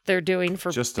what they're doing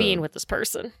for being with this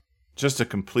person. Just a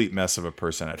complete mess of a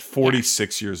person at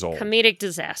 46 years old. Comedic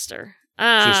disaster.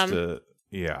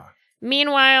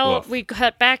 Meanwhile, we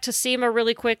cut back to Seema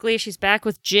really quickly. She's back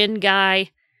with Jin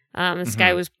Guy. This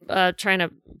guy was trying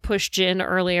to push Jin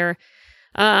earlier.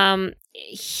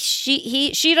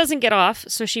 She doesn't get off,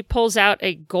 so she pulls out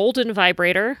a golden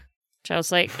vibrator, which I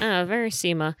was like, very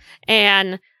Seema,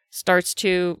 and starts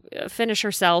to finish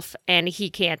herself, and he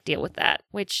can't deal with that,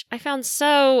 which I found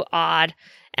so odd.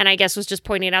 And I guess was just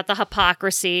pointing out the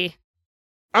hypocrisy.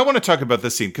 I want to talk about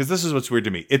this scene because this is what's weird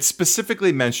to me. It's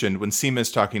specifically mentioned when Seema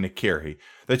is talking to Carrie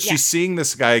that she's seeing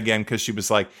this guy again because she was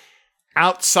like,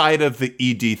 outside of the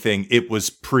ED thing, it was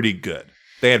pretty good.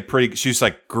 They had she's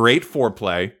like, great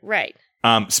foreplay. Right.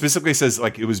 Specifically says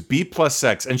like it was B+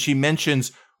 sex. And she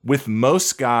mentions with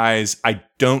most guys, I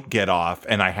don't get off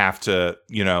and I have to,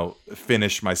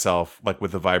 finish myself like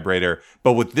with a vibrator.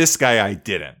 But with this guy, I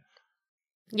didn't.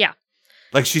 Yeah.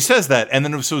 Like, she says that, and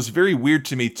then so it was very weird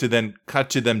to me to then cut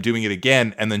to them doing it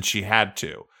again, and then she had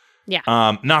to. Yeah.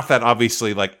 Not that,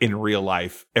 obviously, like, in real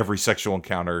life, every sexual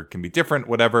encounter can be different,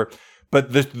 whatever,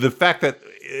 but the fact that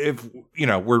if,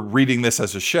 we're reading this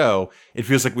as a show, it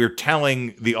feels like we're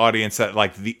telling the audience that,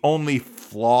 like, the only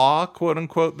flaw,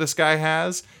 quote-unquote, this guy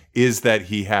has is that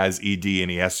he has ED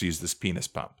and he has to use this penis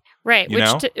pump. Right. You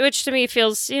know? Which to me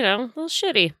feels, a little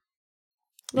shitty.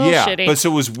 Shitty. But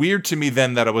so it was weird to me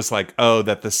then that it was like, oh,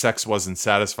 that the sex wasn't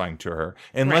satisfying to her.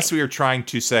 Unless we were trying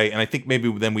to say, and I think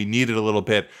maybe then we needed a little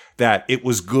bit, that it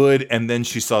was good and then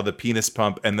she saw the penis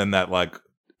pump and then that like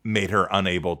made her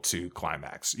unable to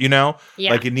climax, Yeah.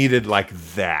 Like it needed like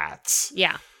that.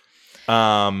 Yeah.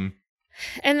 And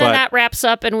then that wraps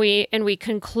up and we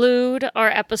conclude our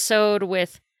episode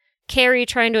with Carrie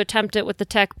trying to attempt it with the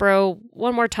tech bro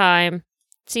one more time.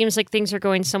 Seems like things are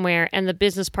going somewhere, and the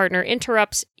business partner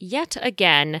interrupts yet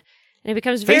again, and it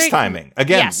becomes very FaceTiming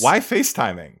again. Yes. Why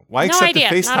FaceTiming? Why no accept idea.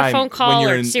 the FaceTime Not a phone call when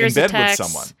you're or in bed with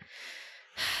someone?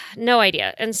 No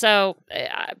idea. And so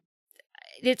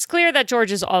it's clear that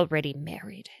George is already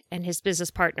married, and his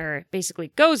business partner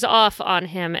basically goes off on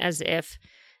him as if,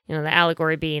 the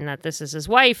allegory being that this is his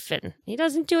wife, and he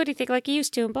doesn't do anything like he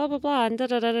used to, and blah blah blah, and da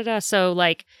da da da da. So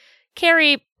like,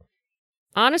 Carrie.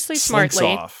 Honestly,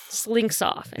 smartly, slinks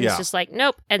off. And it's just like,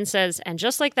 nope. And says, and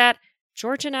just like that,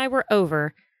 George and I were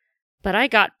over, but I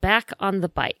got back on the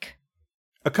bike.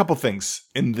 A couple things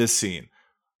in this scene.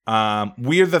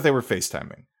 Weird that they were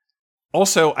FaceTiming.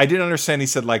 Also, I didn't understand. He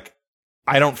said, like,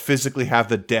 I don't physically have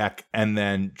the deck. And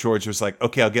then George was like,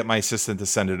 okay, I'll get my assistant to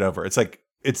send it over. It's like,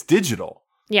 it's digital.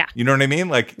 Yeah. You know what I mean?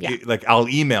 Like, like I'll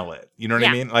email it. You know what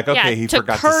I mean? Like, okay, he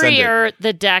forgot to send it. To courier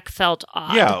the deck felt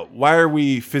odd. Yeah. Why are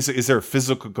we is there a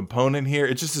physical component here?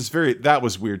 It just is that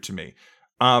was weird to me.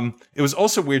 It was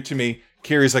also weird to me.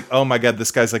 Carrie's like, oh my God,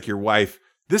 this guy's like your wife.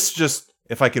 This just,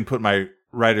 if I can put my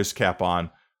writer's cap on,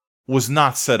 was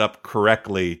not set up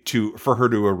correctly for her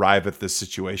to arrive at this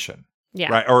situation.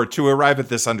 Yeah. Right. Or to arrive at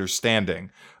this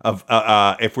understanding of,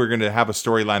 if we're going to have a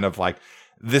storyline of like,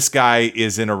 this guy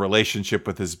is in a relationship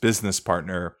with his business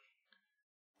partner.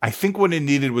 I think what it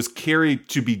needed was Carrie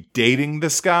to be dating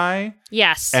this guy.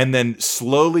 Yes. And then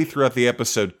slowly throughout the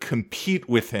episode compete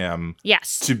with him.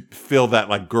 Yes. To fill that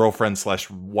like girlfriend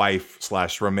 / wife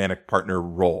 / romantic partner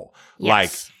role. Yes.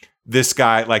 Like this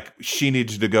guy, like she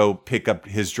needed to go pick up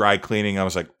his dry cleaning. I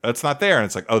was like, that's not there. And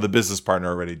it's like, oh, the business partner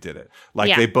already did it.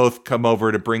 Like they both come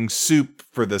over to bring soup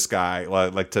for this guy,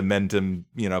 like to mend him,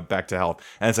 back to health.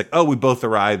 And it's like, oh, we both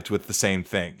arrived with the same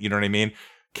thing. You know what I mean?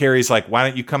 Carrie's like, why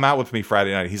don't you come out with me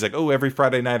Friday night? He's like, oh, every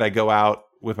Friday night I go out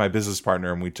with my business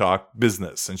partner and we talk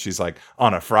business. And she's like,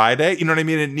 on a Friday? You know what I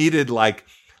mean? It needed like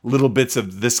little bits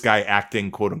of this guy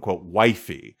acting quote unquote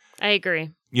wifey. I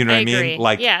agree. You know what I mean?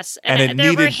 Like, yes. And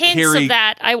there were hints of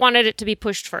that. I wanted it to be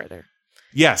pushed further.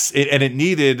 Yes. It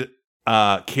needed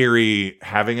Carrie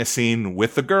having a scene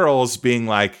with the girls being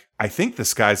like, I think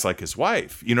this guy's like his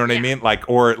wife. You know what I mean? Like,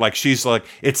 or like, she's like,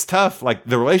 it's tough. Like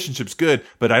the relationship's good,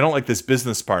 but I don't like this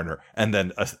business partner. And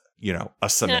then, a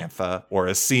Samantha or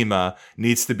a Seema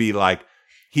needs to be like,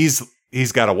 he's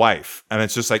got a wife. And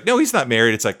it's just like, no, he's not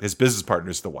married. It's like his business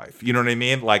partner's the wife. You know what I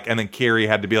mean? Like, and then Carrie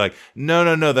had to be like,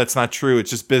 no, that's not true.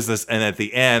 It's just business. And at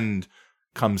the end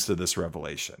comes to this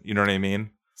revelation. You know what I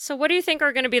mean? So what do you think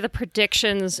are going to be the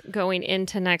predictions going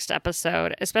into next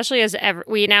episode, especially as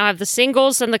we now have the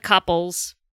singles and the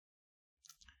couples?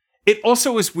 It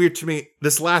also is weird to me,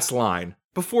 this last line,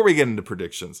 before we get into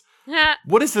predictions.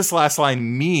 What does this last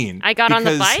line mean? I got on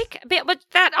the bike? But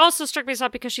that also struck me as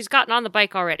odd because she's gotten on the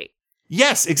bike already.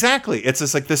 Yes, exactly. It's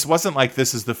just like, this wasn't like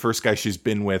this is the first guy she's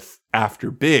been with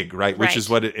after Big, right? Which is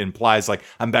what it implies. Like,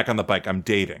 I'm back on the bike, I'm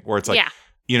dating. Or it's like,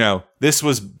 this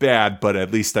was bad, but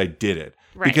at least I did it.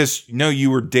 Right. Because, you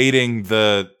were dating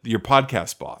your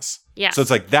podcast boss. Yeah. So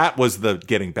it's like, that was the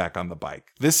getting back on the bike.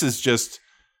 This is just,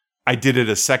 I did it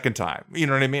a second time. You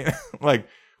know what I mean? Like,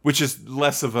 which is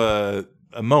less of a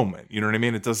moment. You know what I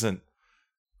mean? It doesn't.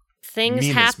 Things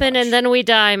happen and then we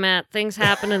die, Matt. Things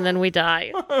happen and then we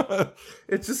die.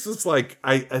 It's like,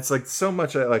 it's like so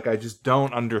much I just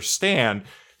don't understand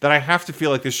that I have to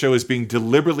feel like this show is being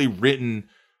deliberately written.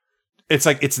 It's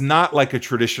like, it's not like a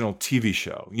traditional TV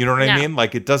show. You know what I mean?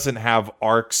 Like, it doesn't have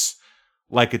arcs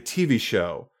like a TV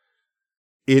show.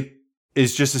 It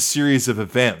is just a series of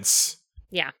events.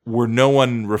 Yeah. Where no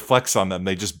one reflects on them.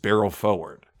 They just barrel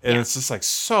forward. And it's just like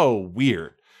so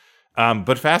weird.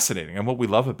 But fascinating, and what we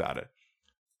love about it.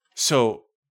 So,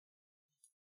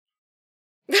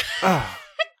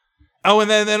 and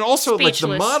then also Speechless.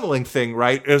 Like the modeling thing,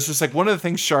 right? It was just like one of the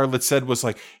things Charlotte said was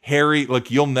like, Harry,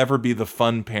 like you'll never be the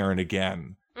fun parent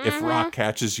again if Rock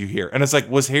catches you here. And it's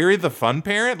like, was Harry the fun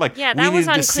parent? Like, yeah, that was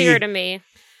unclear to me.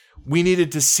 We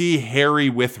needed to see Harry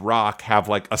with Rock have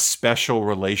like a special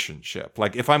relationship.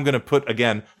 Like if I'm going to put,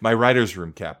 again, my writer's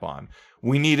room cap on,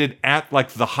 we needed at like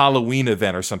the Halloween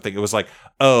event or something. It was like,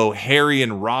 oh, Harry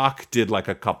and Rock did like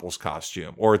a couple's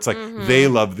costume, or it's like they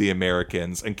love the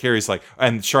Americans, and Carrie's like,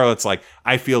 and Charlotte's like,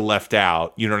 I feel left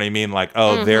out. You know what I mean? Like,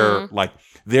 oh,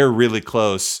 they're really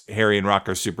close. Harry and Rock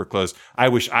are super close. I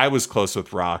wish I was close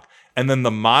with Rock. And then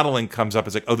the modeling comes up.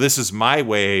 It's like, oh, this is my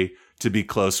way to be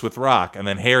close with Rock. And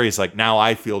then Harry's like, now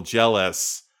I feel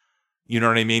jealous. You know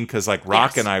what I mean? Because like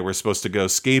Rock and I were supposed to go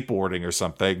skateboarding or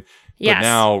something. But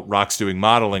now Rock's doing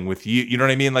modeling with you. You know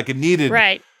what I mean? Like it needed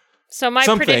So my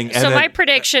my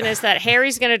prediction is that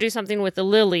Harry's going to do something with the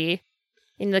Lily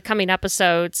in the coming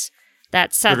episodes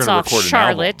that sets off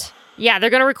Charlotte. Yeah, they're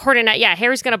going to record it. Yeah,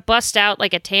 Harry's going to bust out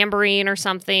like a tambourine or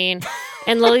something,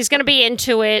 and Lily's going to be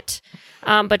into it.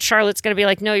 But Charlotte's going to be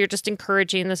like, no, you're just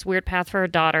encouraging this weird path for her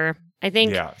daughter. I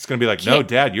think. Yeah, it's going to be like, no,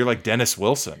 Dad, you're like Dennis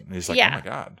Wilson. And he's like, oh my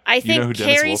God. I think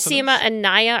Carrie, Seema, and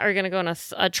Naya are going to go on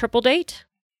a triple date.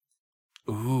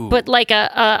 Ooh. But like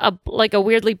a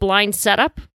weirdly blind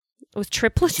setup with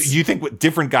triplets. So you think with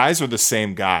different guys or the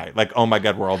same guy? Like, oh my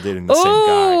God, we're all dating the same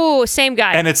guy. Oh, same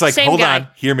guy. And it's like, hold on,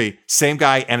 hear me. Same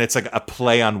guy, and it's like a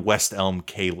play on West Elm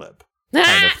Caleb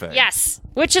kind of thing. Yes,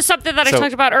 which is something that I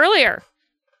talked about earlier.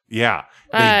 Yeah,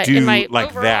 they do in my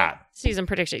like that. Season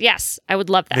prediction. Yes, I would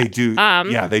love that. They do.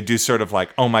 They do sort of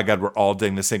like, oh my God, we're all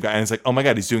dating the same guy. And it's like, oh my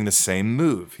God, he's doing the same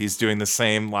move. He's doing the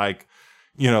same, like,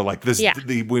 you know, like this. Yeah.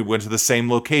 We went to the same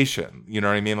location. You know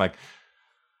what I mean? Like,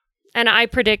 and I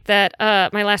predict that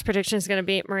my last prediction is going to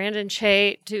be Miranda and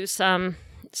Che do some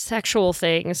sexual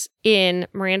things in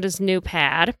Miranda's new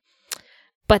pad.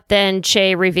 But then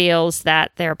Che reveals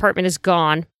that their apartment is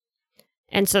gone.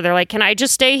 And so they're like, can I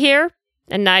just stay here?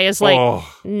 And Naya's like,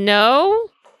 no.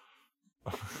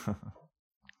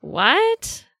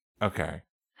 What? Okay.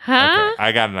 Huh? Okay.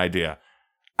 I got an idea.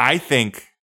 I think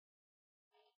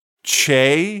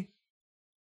Che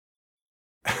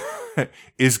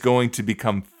is going to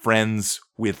become friends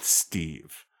with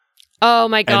Steve. Oh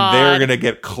my God. And they're going to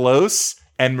get close,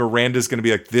 and Miranda's going to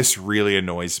be like, this really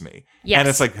annoys me. Yes. And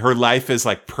it's like her life is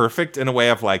like perfect in a way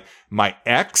of like my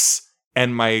ex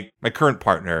and my current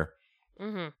partner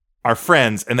are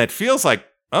friends, and that feels like,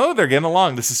 oh, they're getting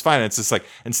along. This is fine. And it's just like,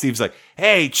 and Steve's like,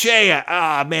 hey, Che,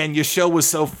 man, your show was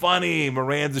so funny.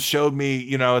 Miranda showed me,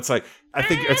 you know, it's like, I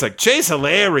think it's like, Che's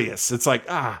hilarious. It's like,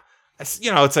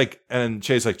 you know, it's like, and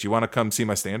Che's like, do you want to come see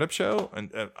my stand-up show? And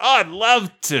oh, I'd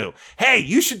love to. Hey,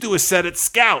 you should do a set at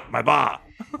Scout, my ba.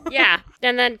 Yeah.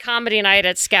 And then comedy night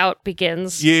at Scout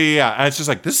begins. Yeah. And it's just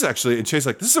like, this is actually, and Che's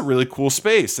like, this is a really cool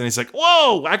space. And he's like,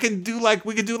 whoa, we could do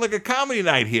like a comedy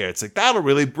night here. It's like, that'll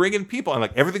really bring in people. And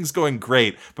like, everything's going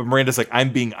great. But Miranda's like,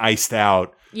 I'm being iced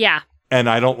out. Yeah. And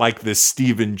I don't like this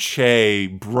Steve and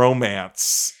Che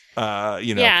bromance,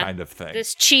 kind of thing.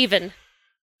 This Cheevin.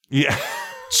 Yeah.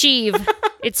 Cheeve.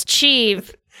 It's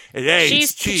Cheeve. Hey,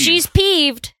 she's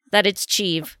peeved that it's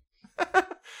Cheeve.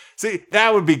 See,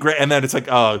 that would be great. And then it's like,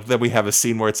 oh, then we have a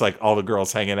scene where it's like all the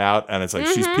girls hanging out, and it's like,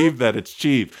 she's peeved that it's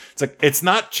Cheeve. It's like, it's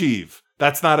not Cheeve.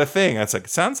 That's not a thing. It's like, it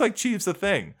sounds like Cheeve's a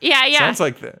thing. Yeah. Sounds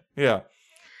like that. Yeah.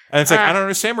 And it's like, I don't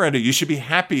understand, Miranda. You should be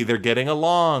happy. They're getting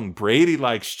along. Brady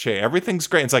likes Che. Everything's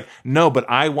great. It's like, no, but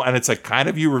I want, and it's like, kind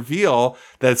of you reveal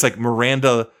that it's like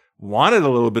Miranda wanted a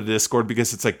little bit of discord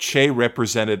because it's like Che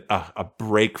represented a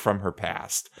break from her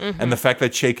past. And the fact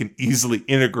that Che can easily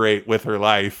integrate with her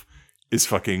life is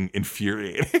fucking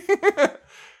infuriating.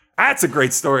 That's a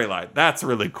great storyline. That's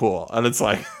really cool. And it's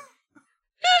like,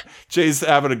 Che's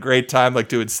having a great time, like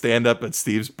doing stand-up at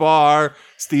Steve's bar.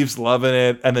 Steve's loving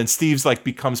it. And then Steve's like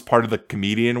becomes part of the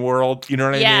comedian world. You know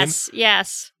what I mean?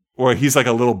 Yes. Or he's like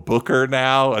a little booker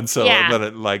now. And so then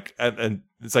it like, and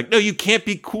it's like, no, you can't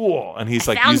be cool. And he's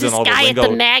like using all the lingo. Found this guy at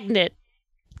the Magnet.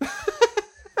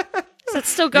 Is that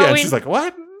still going? Yeah, she's like,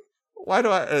 what? Why do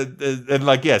I? And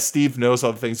like, yeah, Steve knows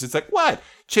all the things. It's like, what?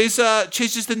 Che's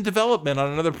just in development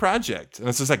on another project. And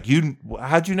it's just like,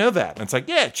 how'd you know that? And it's like,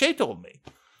 yeah, Che told me.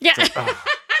 Yeah. Like,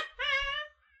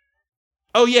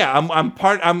 oh yeah,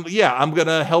 I'm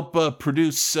gonna help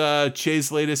produce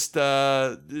Che's latest.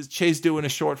 Che's doing a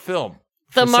short film.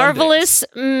 The marvelous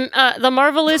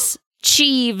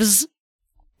Cheeves.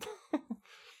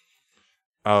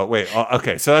 Oh wait,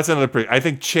 okay. So that's another. I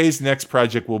think Che's next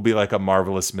project will be like a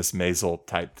Marvelous Miss Maisel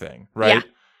type thing, right? Yeah.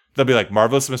 They'll be like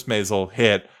Marvelous Miss Maisel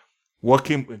hit. What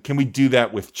can we do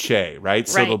that with Che, right?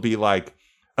 So it'll be like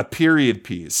a period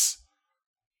piece.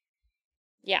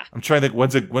 Yeah. I'm trying to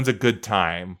think. When's a good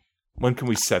time? When can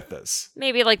we set this?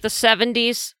 Maybe like the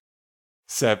 70s.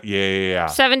 Yeah.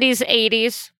 70s,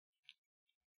 80s.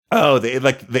 Oh, the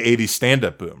 80s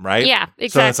stand-up boom, right? Yeah, exactly.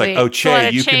 So it's like, oh, Che,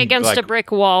 you Che can against a brick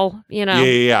wall, you know.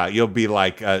 Yeah. You'll be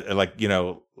like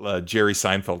Jerry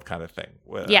Seinfeld kind of thing.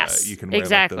 Yes, you can wear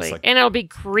exactly. Like those, like, and it'll be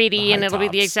greedy, and it'll be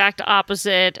the tops. exact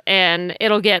opposite, and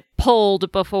it'll get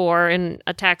pulled before, and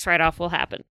a tax write-off will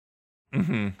happen.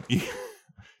 Mm-hmm.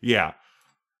 Yeah.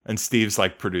 And Steve's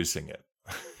like producing it.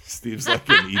 Steve's like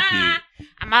an EP.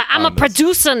 I'm a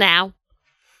producer now.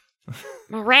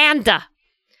 Miranda,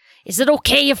 is it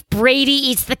okay if Brady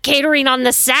eats the catering on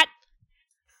the set?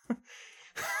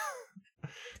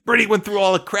 Brady went through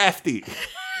all the crafty.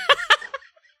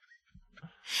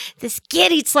 This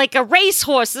kid eats like a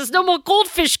racehorse. There's no more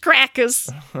goldfish crackers.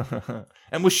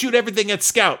 And we'll shoot everything at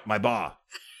Scout, my ba.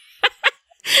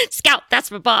 Scout, that's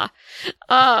my ba.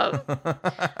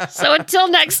 So until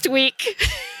next week.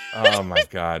 Oh, my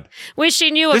God.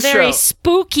 Wishing you a This very show-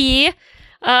 spooky,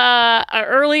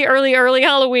 early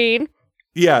Halloween.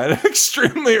 Yeah, an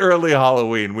extremely early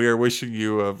Halloween. We are wishing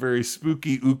you a very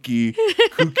spooky, ooky,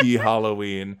 kooky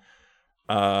Halloween.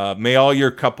 May all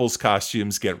your couples'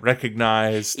 costumes get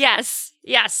recognized.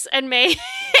 Yes, and may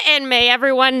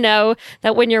everyone know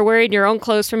that when you're wearing your own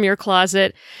clothes from your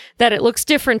closet, that it looks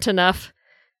different enough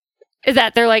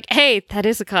that they're like, hey, that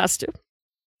is a costume.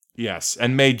 Yes,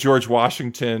 and may George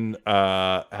Washington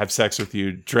have sex with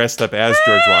you dressed up as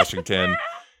George Washington,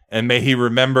 and may he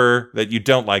remember that you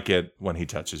don't like it when he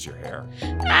touches your hair.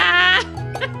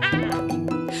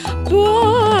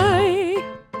 Boy.